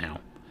off now.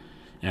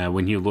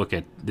 When you look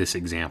at this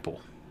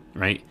example,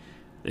 right?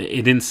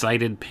 It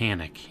incited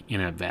panic in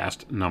a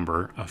vast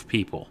number of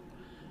people.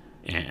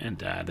 And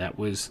that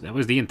was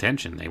the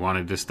intention. They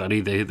wanted to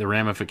study the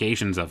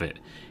ramifications of it.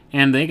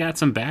 And they got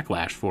some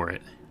backlash for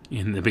it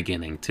in the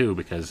beginning, too,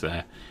 because,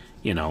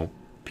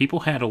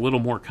 people had a little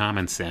more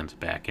common sense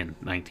back in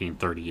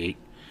 1938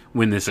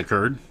 when this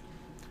occurred,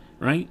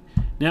 right?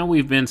 Now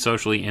we've been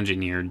socially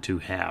engineered to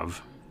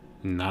have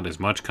not as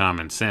much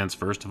common sense,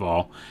 first of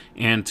all,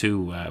 and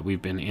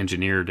we've been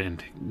engineered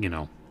and,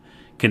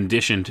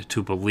 conditioned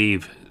to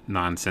believe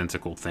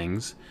nonsensical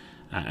things.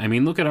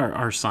 Look at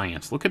our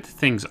science. Look at the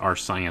things our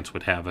science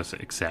would have us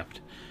accept.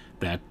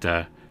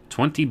 That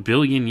 20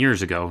 billion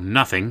years ago,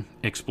 nothing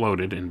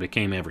exploded and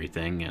became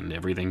everything, and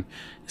everything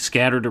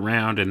scattered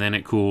around, and then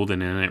it cooled, and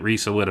then it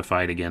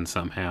resolidified again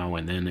somehow,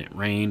 and then it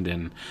rained,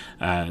 and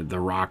the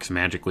rocks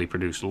magically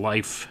produced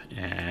life,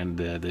 and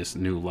this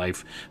new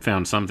life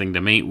found something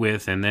to mate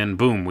with, and then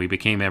boom, we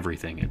became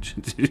everything.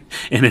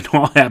 And it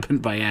all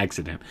happened by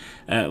accident.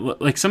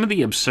 Like some of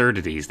the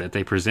absurdities that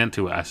they present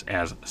to us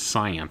as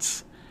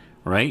science,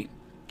 right?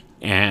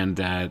 And,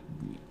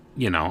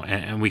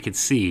 and we could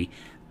see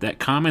that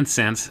common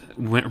sense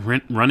went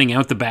running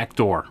out the back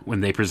door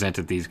when they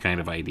presented these kind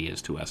of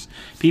ideas to us.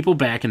 People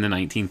back in the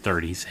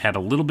 1930s had a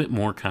little bit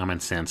more common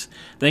sense.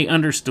 They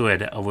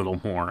understood a little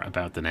more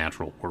about the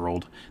natural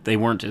world. They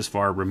weren't as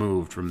far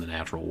removed from the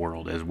natural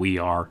world as we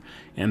are,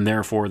 and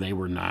therefore they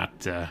were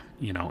not,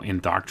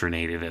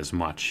 indoctrinated as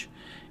much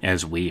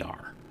as we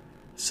are.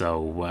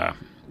 So,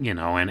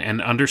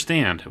 and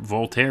understand,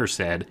 Voltaire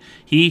said,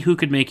 "He who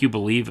could make you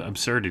believe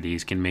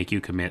absurdities can make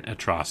you commit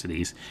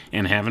atrocities."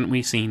 And haven't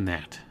we seen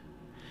that?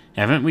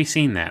 Haven't we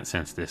seen that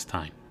since this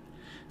time?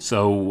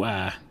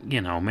 So,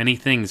 many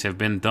things have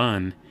been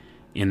done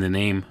in the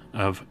name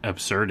of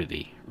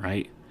absurdity,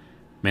 right?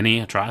 Many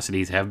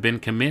atrocities have been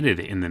committed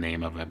in the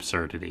name of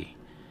absurdity.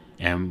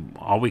 And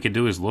all we could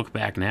do is look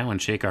back now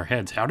and shake our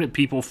heads. How did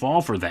people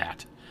fall for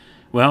that?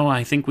 Well,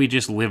 I think we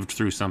just lived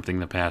through something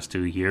the past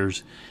 2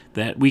 years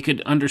that we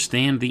could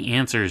understand the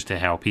answers to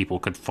how people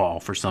could fall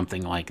for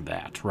something like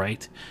that,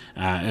 right?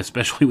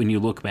 Especially when you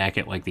look back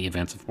at like the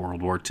events of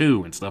World War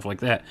II and stuff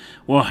like that.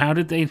 Well, how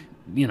did they,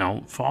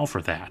 fall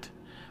for that?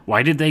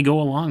 Why did they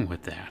go along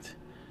with that?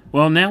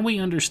 Well, now we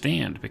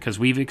understand because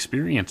we've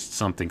experienced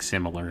something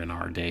similar in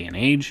our day and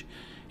age,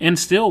 and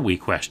still we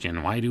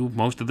question, why do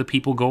most of the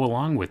people go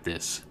along with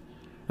this,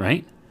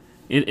 right?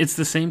 It's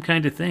the same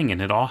kind of thing, and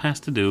it all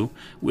has to do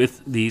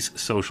with these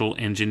social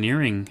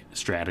engineering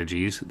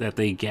strategies that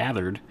they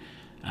gathered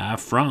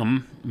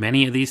from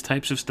many of these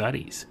types of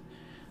studies.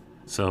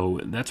 So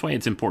that's why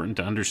it's important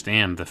to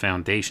understand the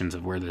foundations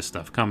of where this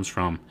stuff comes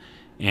from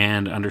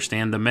and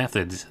understand the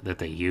methods that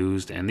they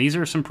used. And these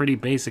are some pretty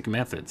basic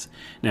methods.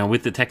 Now,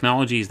 with the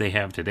technologies they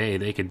have today,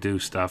 they could do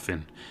stuff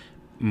in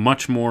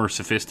much more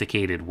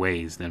sophisticated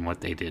ways than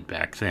what they did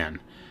back then.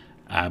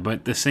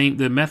 But the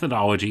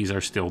methodologies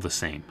are still the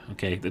same,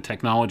 okay? The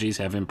technologies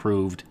have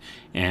improved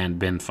and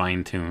been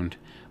fine-tuned,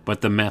 but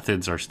the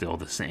methods are still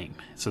the same.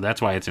 So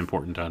that's why it's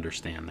important to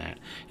understand that.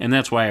 And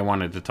that's why I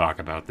wanted to talk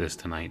about this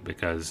tonight,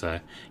 because,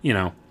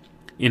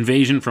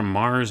 invasion from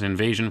Mars,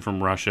 invasion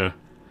from Russia,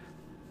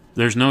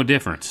 there's no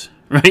difference,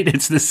 right?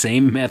 It's the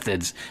same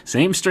methods,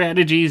 same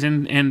strategies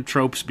and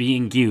tropes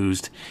being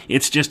used.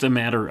 It's just a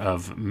matter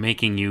of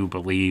making you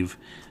believe,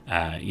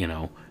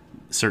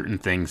 certain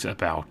things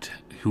about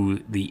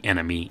who the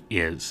enemy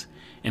is.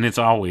 And it's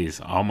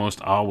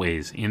almost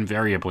always,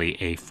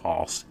 invariably a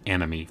false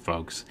enemy,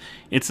 folks.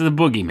 It's the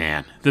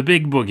boogeyman, the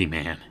big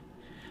boogeyman.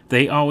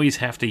 They always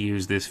have to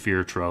use this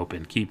fear trope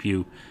and keep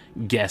you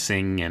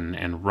guessing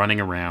and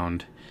running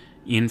around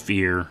in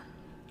fear,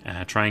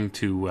 trying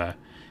to,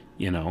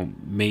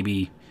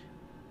 maybe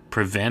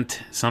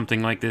prevent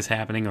something like this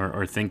happening,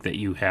 or think that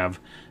you have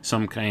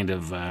some kind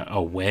of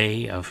a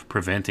way of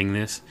preventing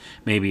this.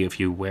 Maybe if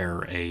you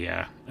wear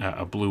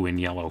a blue and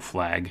yellow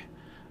flag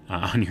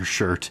on your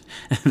shirt,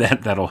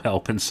 that'll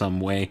help in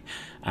some way.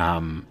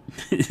 Do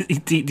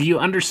you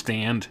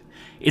understand?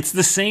 It's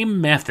the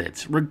same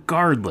methods,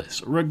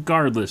 regardless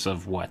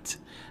of what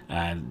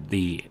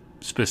the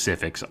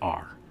specifics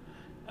are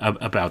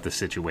about the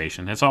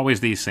situation. It's always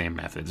these same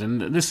methods, and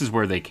this is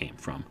where they came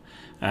from.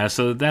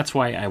 So that's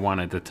why I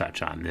wanted to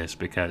touch on this,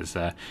 because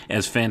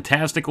as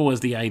fantastical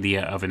as the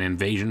idea of an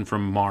invasion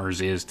from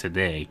Mars is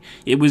today,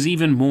 it was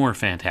even more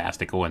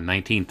fantastical in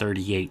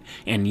 1938,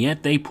 and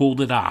yet they pulled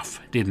it off,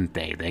 didn't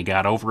they? They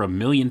got over 1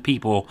 million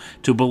people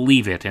to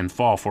believe it and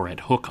fall for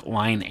it, hook,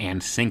 line,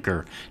 and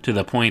sinker, to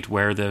the point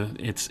where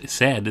it's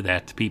said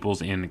that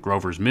peoples in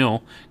Grover's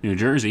Mill, New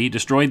Jersey,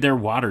 destroyed their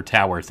water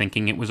tower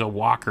thinking it was a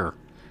walker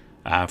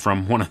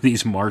from one of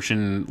these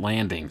Martian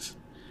landings.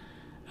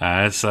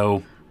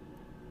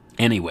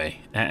 Anyway,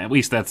 at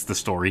least that's the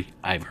story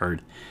I've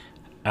heard.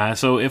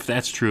 So if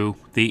that's true,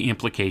 the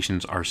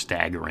implications are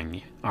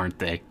staggering, aren't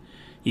they?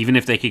 even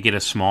if they could get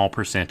a small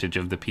percentage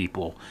of the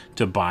people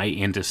to buy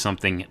into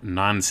something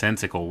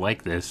nonsensical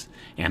like this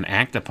and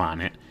act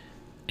upon it,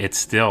 it's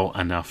still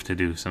enough to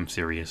do some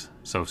serious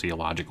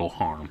sociological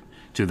harm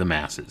to the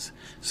masses.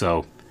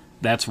 So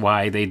that's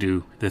why they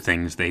do the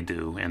things they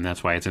do, and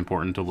that's why it's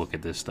important to look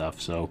at this stuff.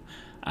 So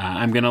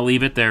I'm going to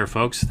leave it there,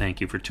 folks. Thank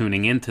you for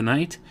tuning in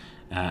tonight.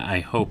 I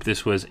hope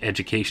this was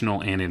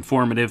educational and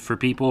informative for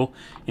people,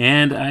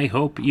 and I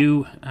hope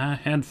you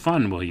had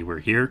fun while you were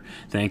here.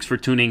 Thanks for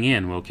tuning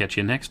in. We'll catch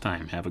you next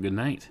time. Have a good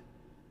night.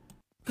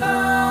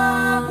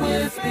 Come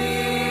with me.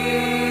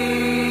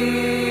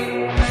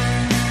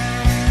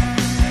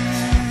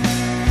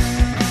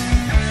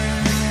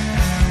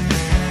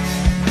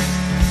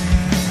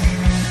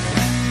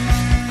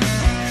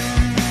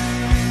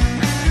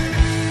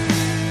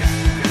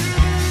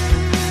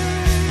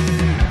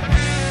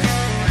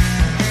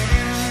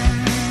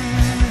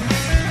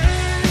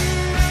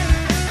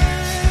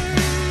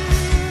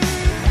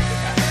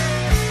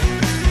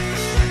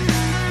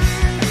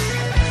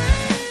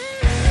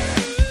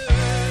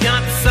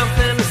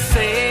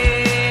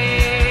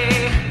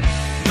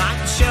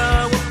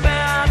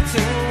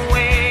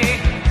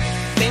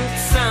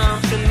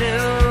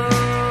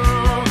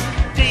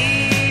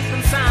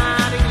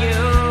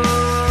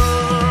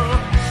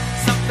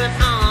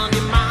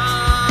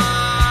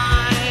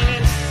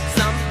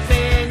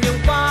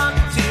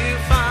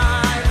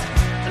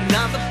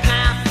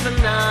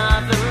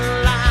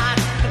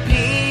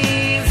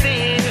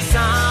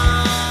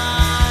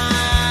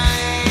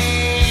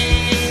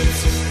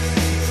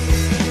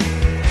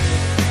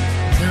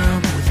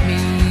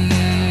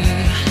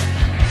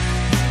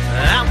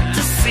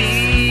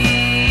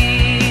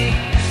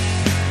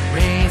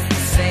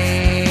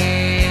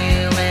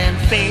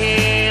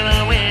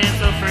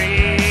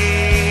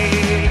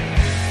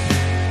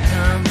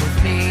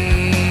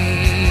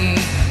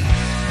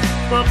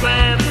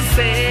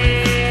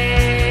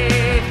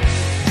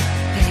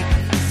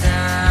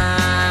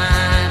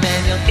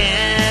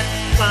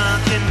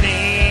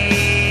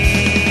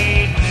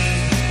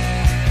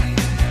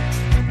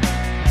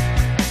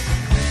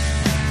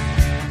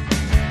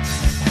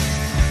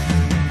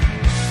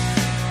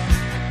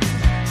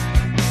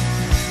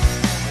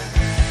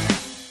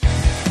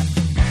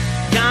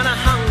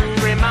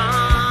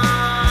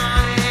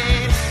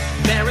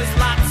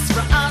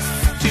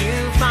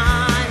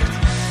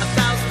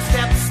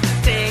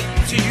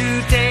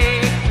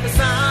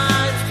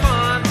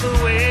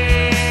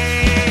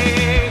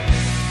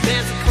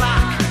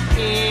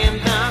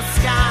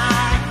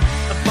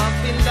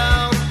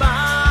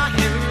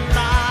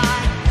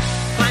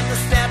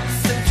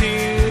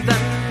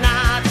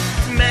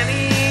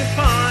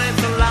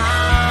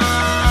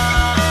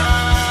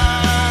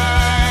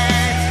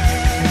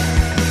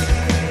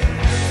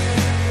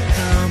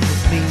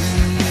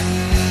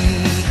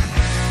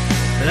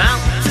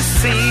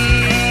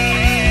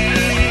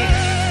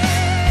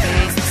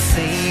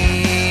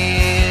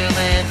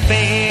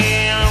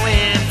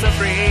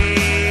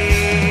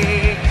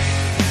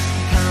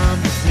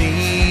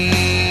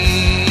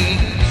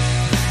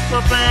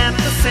 Plan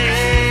to say